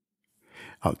account.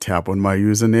 I'll tap on my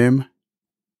username.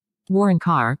 Warren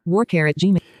Carr,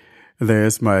 warcare@gmail.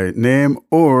 There's my name,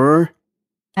 or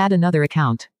Add another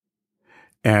account.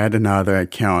 add another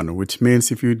account, which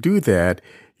means if you do that,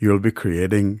 you'll be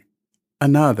creating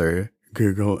another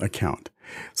Google account.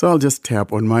 So I'll just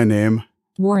tap on my name.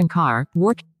 Warren Carr,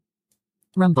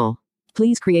 Rumble.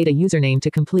 Please create a username to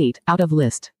complete out of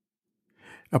list.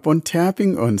 Upon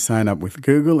tapping on sign up with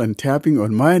Google and tapping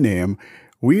on my name,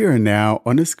 we are now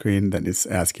on a screen that is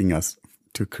asking us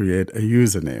to create a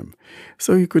username.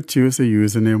 So you could choose a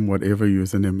username, whatever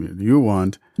username you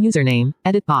want. Username,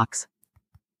 edit box.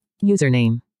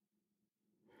 Username.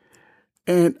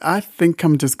 And I think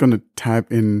I'm just going to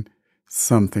type in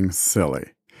something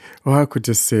silly. Or I could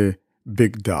just say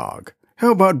big dog.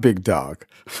 How about big dog?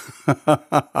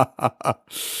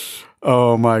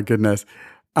 Oh my goodness.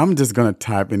 I'm just going to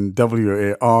type in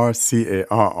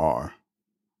WARCARR.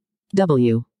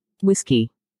 W.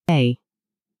 Whiskey. A.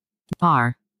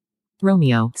 R.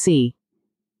 Romeo. C.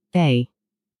 A.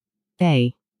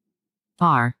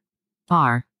 R.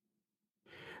 R.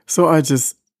 So I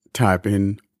just type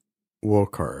in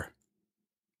Walker.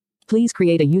 Please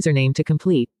create a username to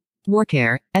complete.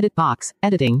 Warcare, edit box,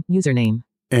 editing, username.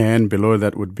 And below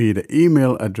that would be the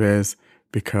email address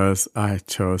because I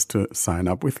chose to sign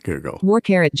up with Google.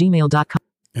 Warcare@gmail.com.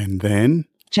 And then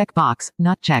Checkbox,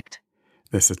 not checked.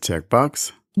 there's a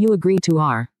checkbox. You agree to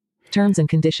our terms and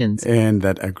conditions. And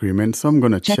that agreement. So I'm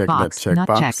going to check that Checkbox, not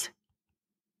checkbox. checked.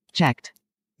 Checked.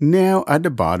 Now at the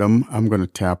bottom, I'm going to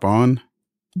tap on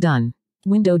Done.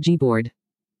 Window Gboard.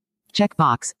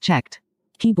 Checkbox, checked.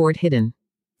 Keyboard hidden.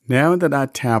 Now that I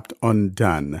tapped on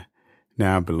done,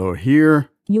 now below here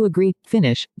You agree,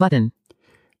 finish, button.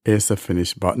 is the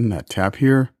finish button. I tap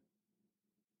here.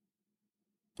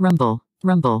 Rumble,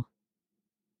 rumble.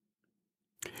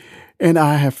 And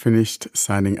I have finished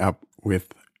signing up with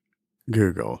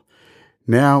Google.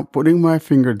 Now putting my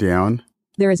finger down,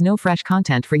 There is no fresh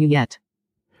content for you yet.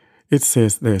 it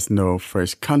says there's no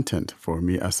fresh content for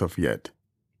me as of yet.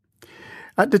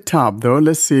 At the top though,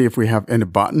 let's see if we have any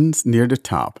buttons near the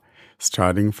top.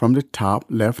 Starting from the top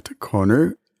left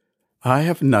corner, I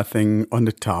have nothing on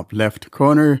the top left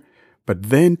corner, but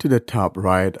then to the top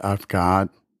right, I've got,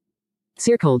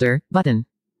 Circholder, button.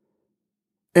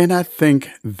 and I think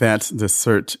that's the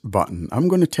search button. I'm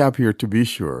going to tap here to be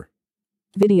sure.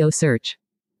 Video search.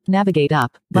 Navigate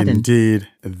up, button. Indeed,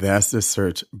 that's the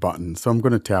search button. So I'm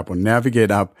going to tap on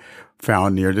navigate up,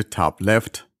 found near the top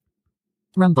left.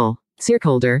 Rumble,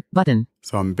 Circholder, button.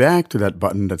 So I'm back to that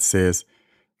button that says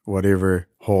whatever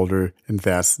holder, and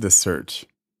that's the search.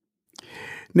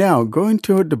 Now, going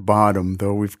toward the bottom,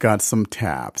 though, we've got some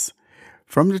tabs.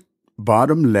 From the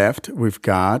bottom left, we've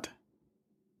got,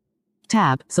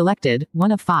 Tab, selected,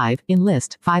 1 of 5, in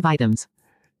list, 5 items.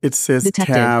 it says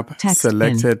Detected, tab, text in.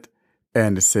 selected,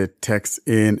 and it said text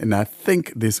in, and I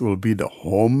think this will be the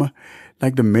home,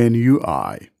 like the main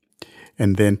UI.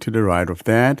 And then to the right of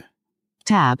that,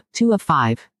 Tab, 2 of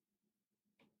 5.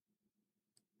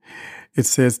 it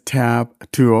says tab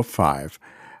 2 of 5.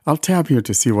 I'll tap here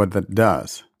to see what that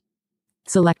does.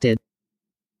 Selected.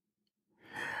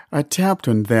 I tapped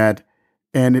on that,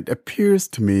 and it appears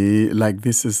to me like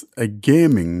this is a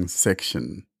gaming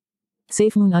section.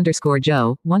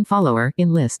 SafeMoon_Joe, 1 follower,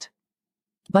 in list.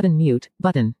 Button mute,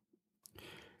 button.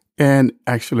 And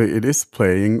actually, it is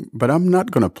playing, but I'm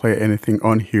not going to play anything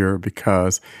on here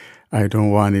because I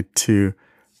don't want it to,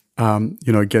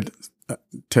 get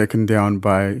taken down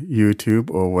by YouTube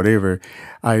or whatever.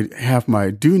 I have my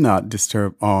do not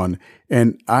disturb on,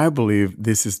 and I believe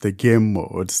this is the game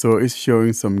mode. So it's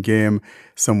showing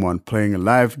someone playing a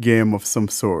live game of some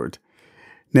sort.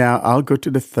 Now I'll go to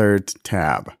the third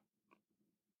tab.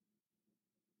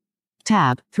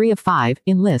 Tab, 3 of 5,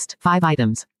 in list, 5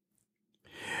 items.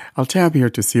 I'll tap here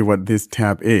to see what this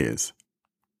tab is.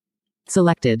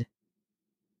 Selected.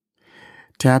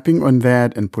 Tapping on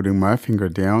that and putting my finger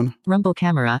down. Rumble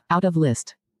camera, out of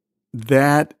list.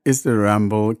 That is the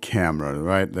Rumble camera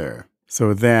right there.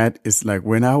 So that is like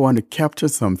when I want to capture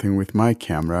something with my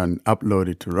camera and upload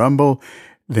it to Rumble,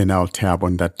 then I'll tap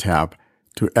on that tab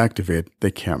to activate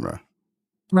the camera.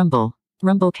 Rumble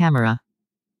camera.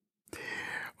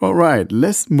 All right,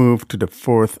 let's move to the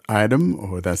fourth item,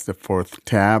 or that's the fourth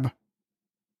tab.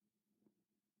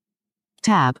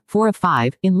 Tab, 4 of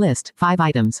 5, in list, 5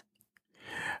 items.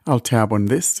 I'll tap on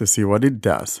this to see what it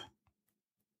does.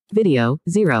 Video,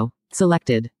 0,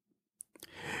 selected.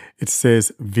 It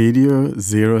says Video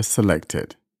 0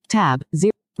 selected. Tab,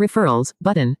 0, referrals,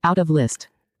 button, out of list.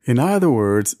 In other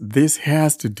words, this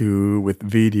has to do with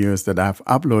videos that I've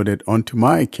uploaded onto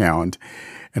my account.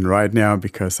 And right now,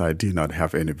 because I do not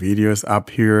have any videos up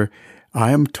here,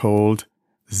 I am told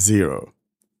 0.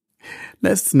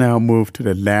 Let's now move to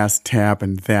the last tab,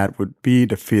 and that would be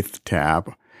the fifth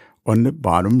tab on the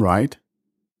bottom right.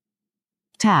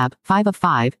 Tab, 5 of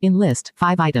 5, in list,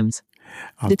 5 items.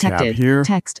 I'll Detected, tap here.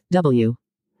 text, W.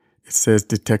 It says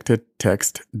detected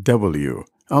text W.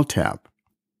 I'll tap.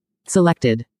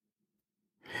 Selected.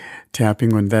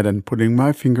 Tapping on that and putting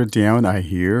my finger down, I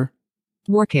hear.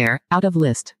 Warcare, out of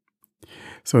list.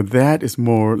 So that is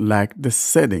more like the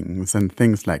settings and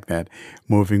things like that.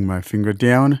 Moving my finger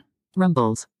down.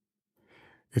 Rumbles.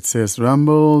 It says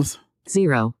Rumbles.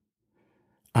 0.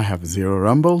 I have 0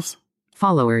 Rumbles.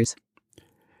 Followers.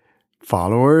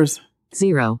 Followers.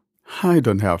 0. I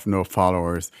don't have no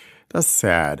followers. That's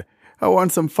sad. I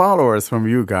want some followers from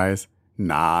you guys.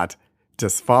 Not.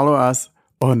 Just follow us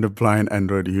on the Blind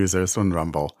Android Users on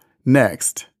Rumble.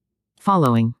 Next.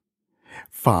 Following.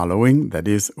 Following, that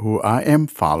is who I am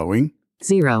following.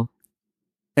 0.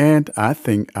 And I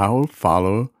think I will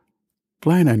follow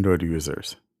Blind Android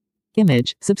Users.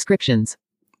 Image, subscriptions.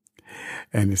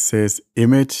 And it says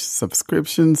image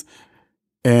subscriptions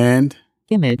and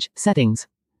Image, settings.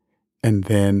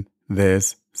 then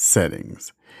there's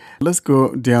settings. Let's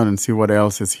go down and see what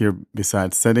else is here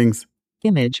besides settings.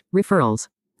 Image, referrals.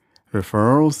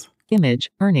 Referrals, Image,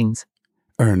 earnings.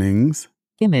 earnings,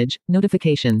 Image,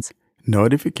 notifications.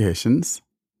 notifications,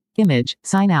 Image,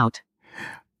 sign out.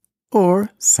 or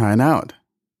sign out.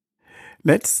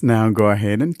 Let's now go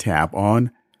ahead and tap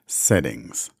on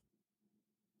settings.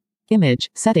 Image,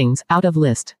 settings, out of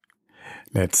list.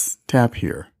 Let's tap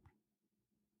here.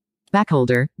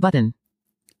 Backholder, button.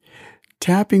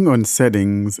 Tapping on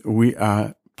settings, we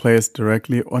are placed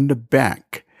directly on the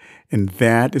back, and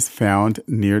that is found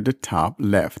near the top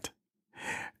left.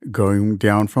 Going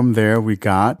down from there, we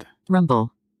got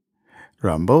Rumble.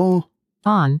 Rumble.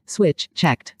 On, switch,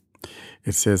 checked.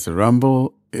 It says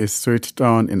Rumble is switched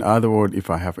on. In other words, if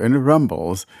I have any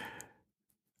Rumbles,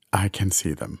 I can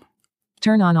see them.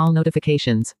 Turn on all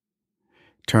notifications.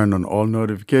 Turn on all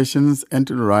notifications, and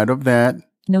to the right of that,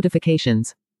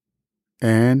 Notifications.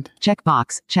 and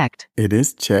Checkbox, checked. it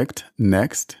is checked.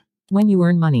 Next, When you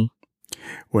earn money.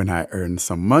 when I earn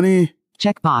some money,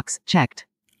 Checkbox, checked.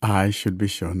 I should be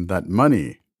shown that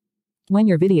money. When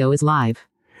your video is live.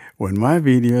 When my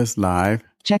video is live,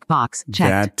 Checkbox, checked.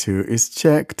 that too is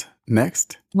checked.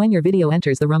 Next, When your video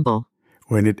enters the Rumble.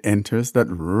 when it enters that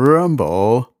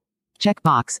Rumble,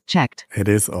 Checkbox, checked. it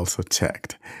is also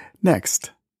checked.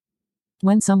 Next,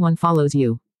 When someone follows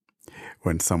you.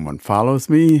 when someone follows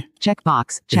me,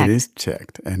 Checkbox, it checked. is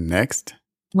checked. And next,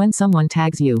 When someone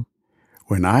tags you.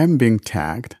 when I'm being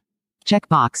tagged,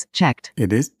 Checkbox, checked.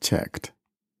 it is checked.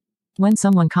 When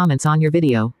someone comments on your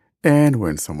video. And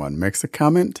when someone makes a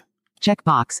comment,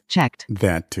 Checkbox, checked.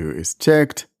 that too is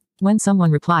checked. When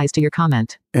someone replies to your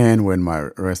comment. And when my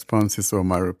responses or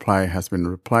my reply has been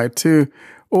replied to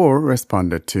or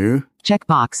responded to,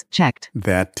 Checkbox, checked.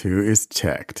 that too is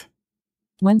checked.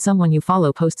 When someone you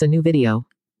follow posts a new video.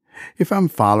 If I'm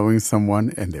following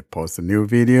someone and they post a new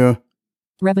video,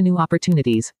 Revenue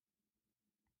opportunities.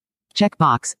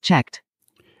 Checkbox, checked.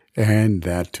 and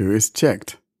that too is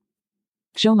checked.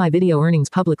 Show my video earnings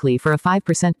publicly for a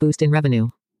 5% boost in revenue.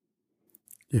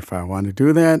 If I want to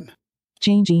do that,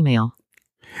 Change email.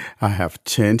 I have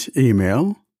changed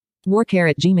email,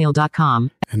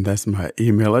 warcare@gmail.com. and that's my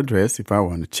email address. If I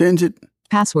want to change it,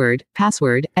 Password,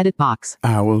 edit box.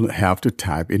 I will have to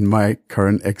type in my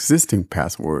current existing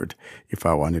password. If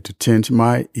I wanted to change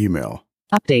my email,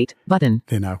 Update, button.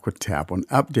 then I could tap on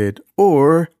update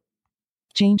or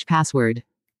Change password.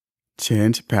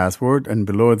 change password, and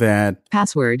below that,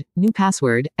 Password, new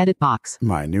password, edit box.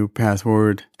 my new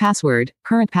password. Password,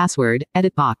 current password,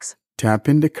 edit box. Tap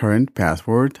in the current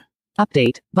password,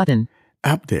 Update, button.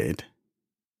 update.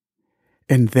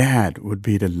 And that would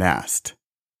be the last.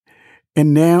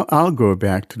 And now I'll go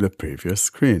back to the previous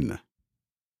screen.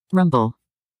 Rumble.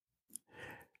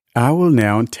 I will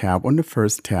now tap on the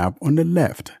first tab on the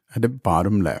left, at the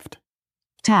bottom left.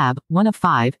 Tab, 1 of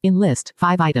 5, in list,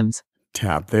 5 items.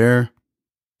 Tap there.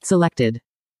 Selected.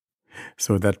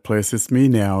 So that places me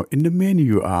now in the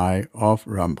menu eye of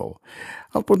Rumble.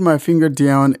 I'll put my finger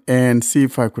down and see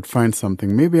if I could find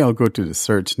something. Maybe I'll go to the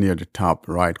search near the top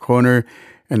right corner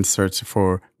and search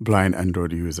for blind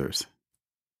Android users.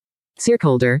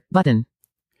 Circholder, button.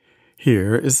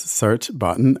 Here is the search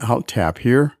button. I'll tap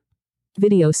here.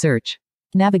 Video search.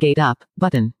 Navigate up,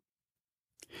 button.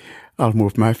 I'll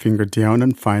move my finger down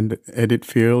and find the edit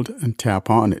field and tap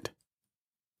on it.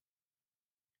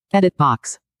 Edit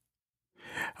box.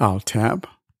 I'll tap.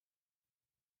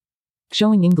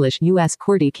 Showing English US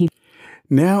QWERTY key.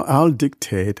 Now I'll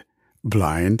dictate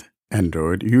blind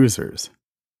Android users.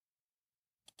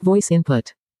 Voice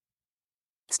input.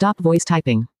 Stop voice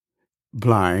typing.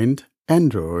 Blind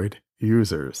Android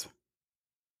users.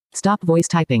 Stop voice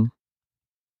typing.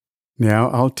 Now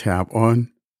I'll tap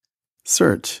on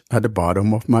search at the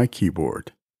bottom of my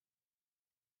keyboard.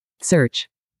 Search.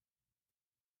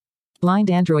 Blind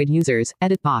Android users,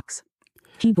 edit box.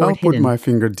 Keyboard I'll hidden. put my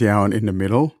finger down in the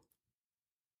middle.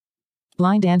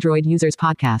 Blind Android users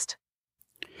podcast.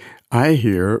 I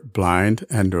hear blind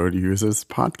Android users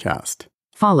podcast.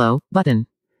 Follow, button.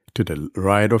 To the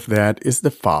right of that is the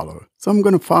follow. So I'm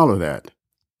going to follow that.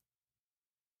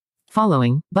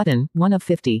 Following, button, 1 of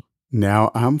 50.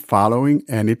 Now I'm following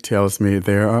and it tells me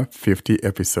there are 50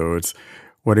 episodes,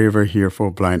 whatever here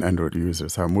for blind Android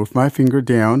users. I'll move my finger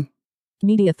down.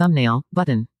 Media thumbnail,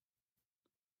 button.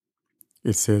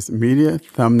 It says media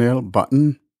thumbnail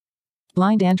button.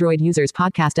 Blind Android users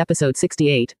podcast episode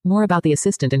 68. More about the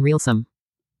assistant in Reelsome.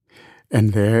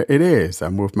 And there it is. I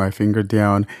move my finger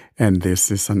down and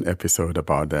this is an episode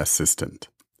about the assistant.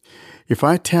 If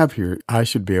I tap here, I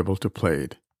should be able to play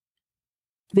it.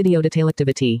 Video detail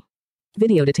activity.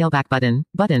 Video detail back button,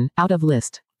 out of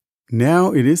list.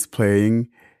 Now it is playing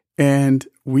and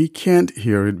we can't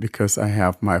hear it because I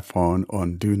have my phone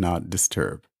on Do Not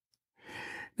Disturb.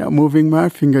 Now moving my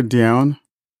finger down.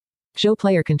 Show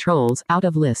player controls, out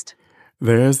of list.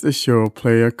 There's the show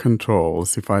player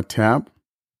controls. If I tap.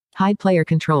 Hide player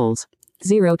controls.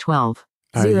 012.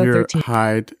 I hear 013.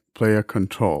 hide player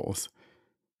controls.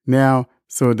 Now,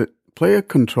 so the player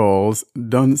controls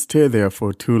don't stay there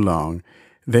for too long.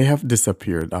 They have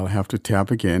disappeared. I'll have to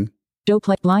tap again. Show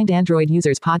blind Android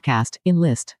users podcast, in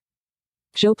list.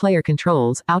 Show player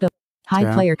controls, out of. Hide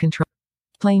Tap. player control.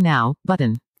 Play now,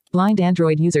 button. Blind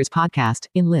Android users podcast,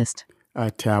 in list. I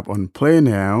tap on play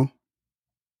now.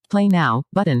 Play now,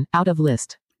 button, out of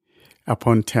list.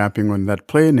 Upon tapping on that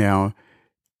play now,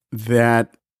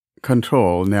 that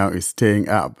control now is staying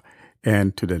up.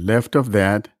 And to the left of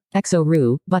that,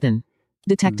 XORU, button.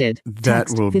 Detected. that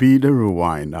Text, will be the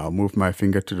rewind. I'll move my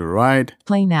finger to the right.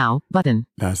 Play now, button.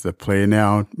 That's the play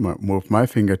now. Move my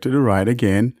finger to the right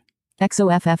again.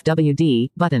 XOFFWD,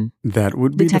 button. That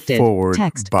would be Detected. the forward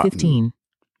Text, button. 15.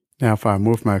 Now if I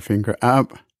move my finger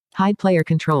up, Hide player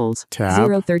controls. Tab.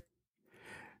 013.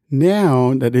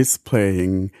 now that it's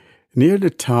playing, near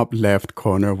the top left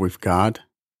corner we've got,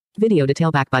 Video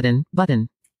detail back button,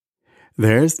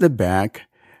 there's the back.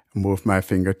 Move my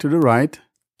finger to the right.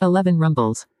 11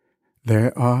 rumbles.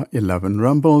 There are 11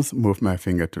 rumbles. Move my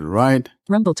finger to the right.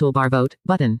 Rumble toolbar vote,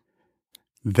 button.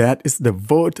 That is the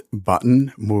vote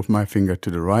button. Move my finger to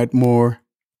the right more.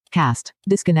 Cast,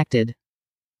 disconnected.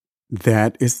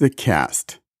 That is the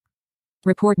cast.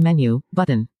 Report menu,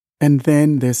 button. And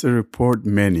then there's a report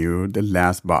menu, the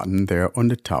last button there on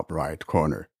the top right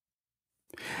corner.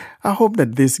 I hope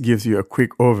that this gives you a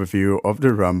quick overview of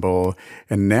the Rumble.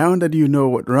 And now that you know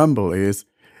what Rumble is,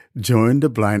 join the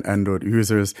blind Android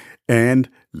users and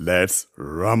let's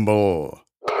rumble.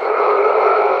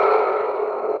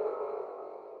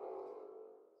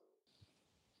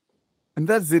 And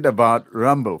that's it about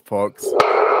Rumble, folks.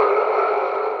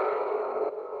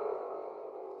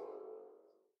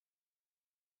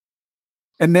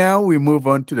 And now we move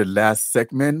on to the last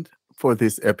segment for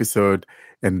this episode,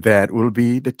 and that will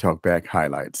be the Talkback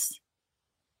highlights.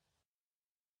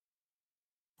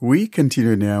 We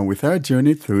continue now with our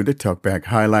journey through the Talkback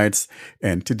highlights,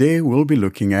 and today we'll be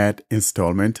looking at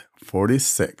installment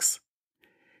 46.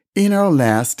 In our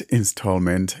last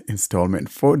installment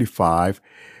 45,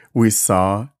 we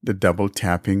saw the double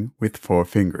tapping with 4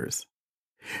 fingers.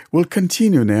 We'll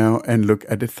continue now and look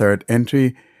at the third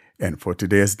entry, and for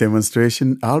today's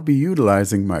demonstration, I'll be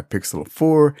utilizing my Pixel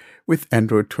 4 with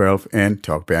Android 12 and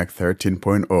TalkBack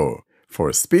 13.0.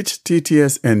 For Speech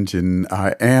TTS Engine,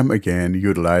 I am again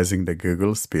utilizing the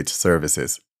Google Speech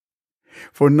Services.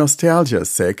 For nostalgia's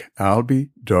sake, I'll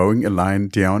be drawing a line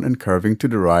down and curving to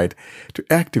the right to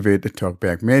activate the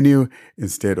TalkBack menu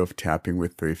instead of tapping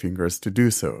with 3 fingers to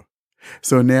do so.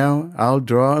 So now I'll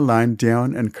draw a line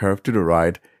down and curve to the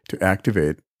right to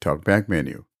activate TalkBack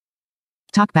menu.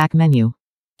 TalkBack menu.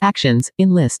 Actions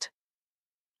in list.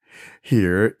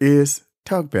 Here is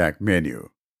TalkBack menu.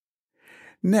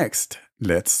 Next,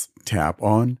 let's tap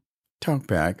on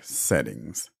TalkBack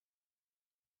settings.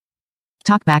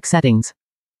 TalkBack settings.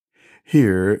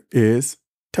 Here is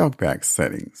TalkBack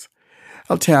settings.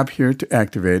 I'll tap here to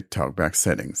activate TalkBack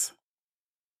settings.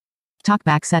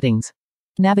 TalkBack settings.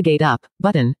 Navigate up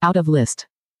button out of list.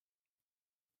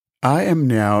 I am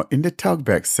now in the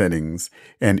TalkBack settings,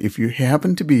 and if you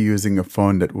happen to be using a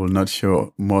phone that will not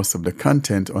show most of the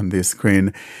content on this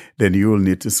screen, then you will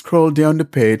need to scroll down the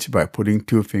page by putting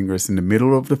 2 fingers in the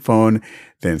middle of the phone,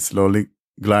 then slowly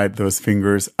glide those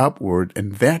fingers upward,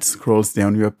 and that scrolls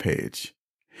down your page.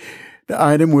 The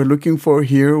item we're looking for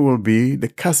here will be the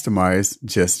Customize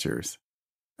Gestures.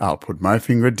 I'll put my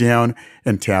finger down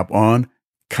and tap on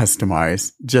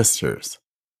Customize Gestures.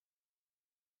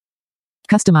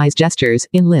 Customize gestures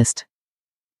in list.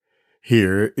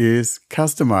 Here is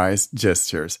Customize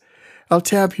Gestures. I'll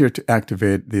tap here to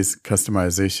activate this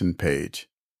customization page.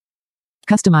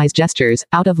 Customize gestures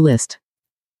out of list.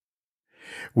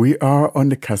 We are on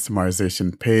the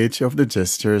customization page of the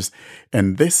gestures,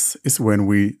 and this is when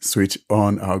we switch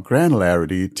on our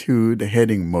granularity to the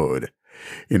heading mode.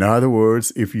 In other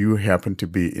words, if you happen to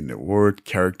be in the word,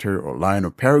 character, or line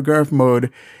or paragraph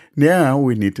mode, now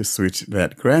we need to switch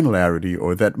that granularity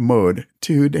or that mode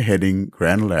to the heading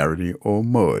granularity or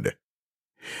mode.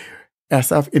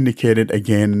 As I've indicated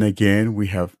again and again, we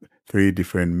have 3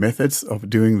 different methods of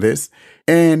doing this,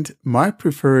 and my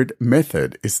preferred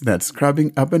method is that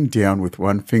scrubbing up and down with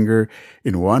 1 finger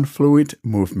in one fluid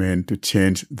movement to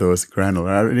change those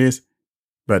granularities.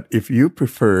 But if you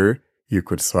prefer, you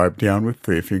could swipe down with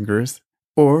 3 fingers,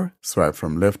 or swipe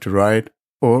from left to right,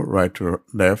 or right to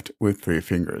left with 3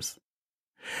 fingers.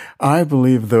 I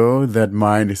believe, though, that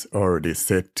mine is already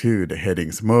set to the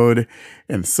headings mode,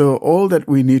 and so all that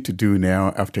we need to do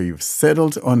now, after you've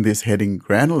settled on this heading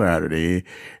granularity,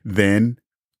 then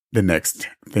the next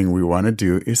thing we want to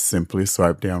do is simply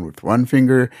swipe down with 1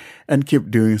 finger and keep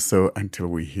doing so until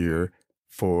we hear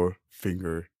 4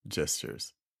 finger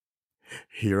gestures.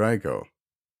 Here I go.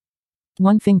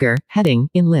 1 finger heading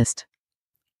in list.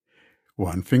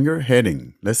 1 finger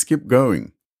heading. Let's keep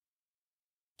going.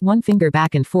 1 finger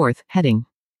back and forth heading.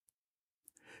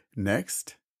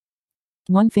 Next.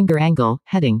 1 finger angle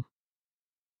heading.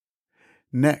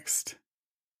 Next.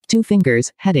 2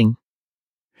 fingers heading.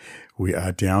 We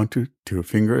are down to 2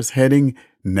 fingers heading.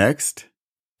 Next.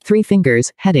 3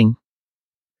 fingers heading.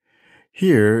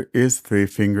 Here is 3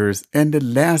 fingers and the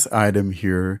last item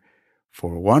here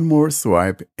for 1 more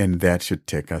swipe, and that should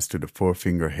take us to the 4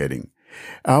 finger heading.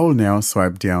 I will now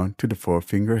swipe down to the 4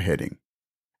 finger heading.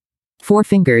 4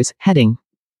 fingers heading.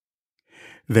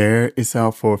 There is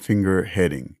our 4 finger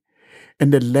heading.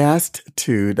 And the last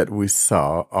 2 that we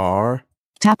saw are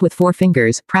tap with 4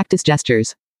 fingers, practice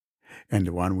gestures. And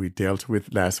the one we dealt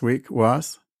with last week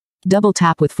was double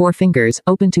tap with 4 fingers,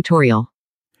 open tutorial.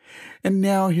 And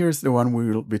now here's the one we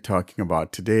will be talking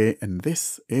about today, and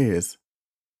this is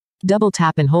double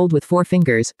tap and hold with 4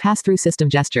 fingers, pass through system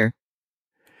gesture.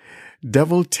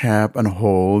 Double tap and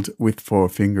hold with 4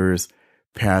 fingers,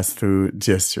 pass-through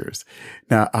gestures.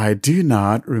 Now, I do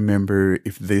not remember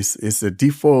if this is a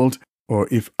default or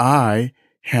if I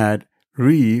had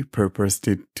repurposed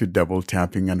it to double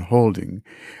tapping and holding.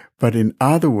 But in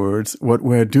other words, what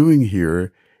we're doing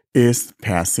here is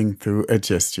passing through a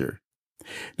gesture.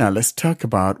 Now, let's talk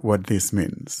about what this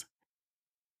means.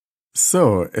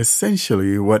 So,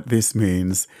 essentially, what this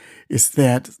means is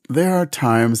that there are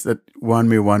times that one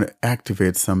may want to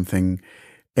activate something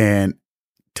and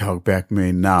TalkBack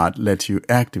may not let you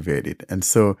activate it. And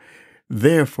so,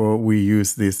 therefore, we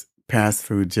use this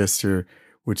pass-through gesture,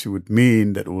 which would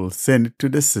mean that we'll send it to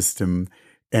the system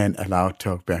and allow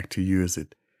TalkBack to use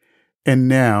it. And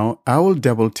now, I will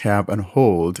double tap and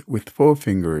hold with 4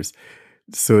 fingers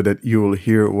so that you will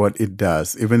hear what it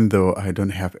does, even though I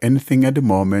don't have anything at the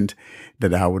moment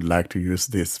that I would like to use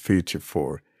this feature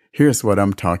for. Here's what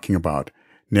I'm talking about.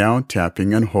 Now,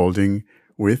 tapping and holding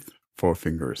with 4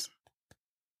 fingers.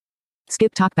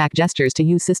 Skip TalkBack gestures to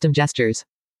use system gestures.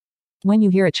 When you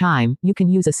hear a chime, you can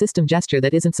use a system gesture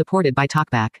that isn't supported by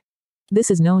TalkBack.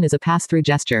 This is known as a pass-through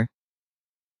gesture.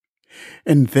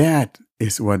 And that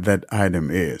is what that item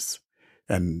is.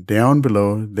 And down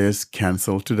below, there's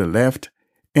cancel to the left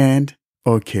and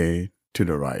OK to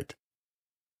the right.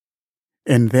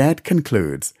 And that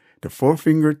concludes the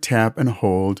 4-finger tap and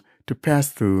hold to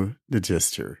pass through the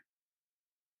gesture.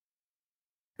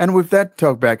 And with that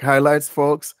TalkBack highlights,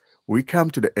 folks, we come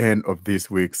to the end of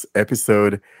this week's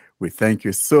episode. We thank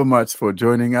you so much for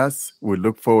joining us. We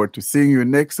look forward to seeing you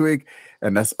next week.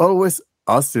 And as always,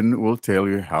 Austin will tell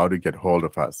you how to get hold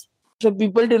of us. For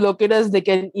people to locate us, they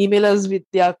can email us with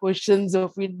their questions or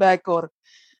feedback or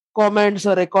comments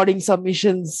or recording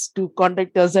submissions to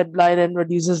contact us at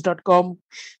blindandroidusers.com.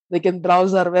 They can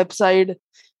browse our website,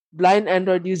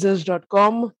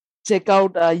 blindandroidusers.com. Check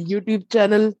out our YouTube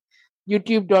channel,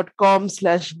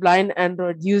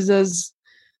 youtube.com/blindandroidusers.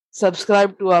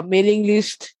 Subscribe to our mailing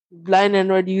list, Blind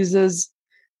Android Users,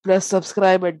 plus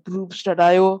subscribe at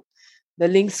groups.io. The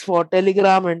links for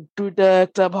Telegram and Twitter,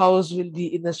 Clubhouse will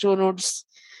be in the show notes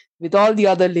with all the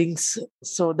other links.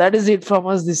 So that is it from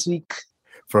us this week.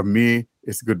 From me,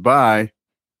 it's goodbye.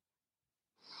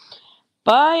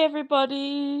 Bye,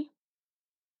 everybody.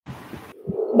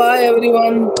 Bye,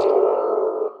 everyone.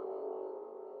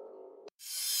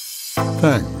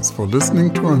 Thanks for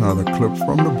listening to another clip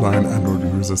from the Blind Android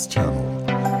Users channel.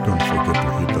 Don't forget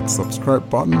to hit that subscribe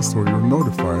button so you're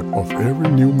notified of every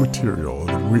new material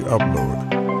that we upload.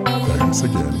 Thanks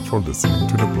again for listening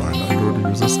to the Blind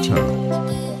Android Users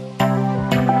channel.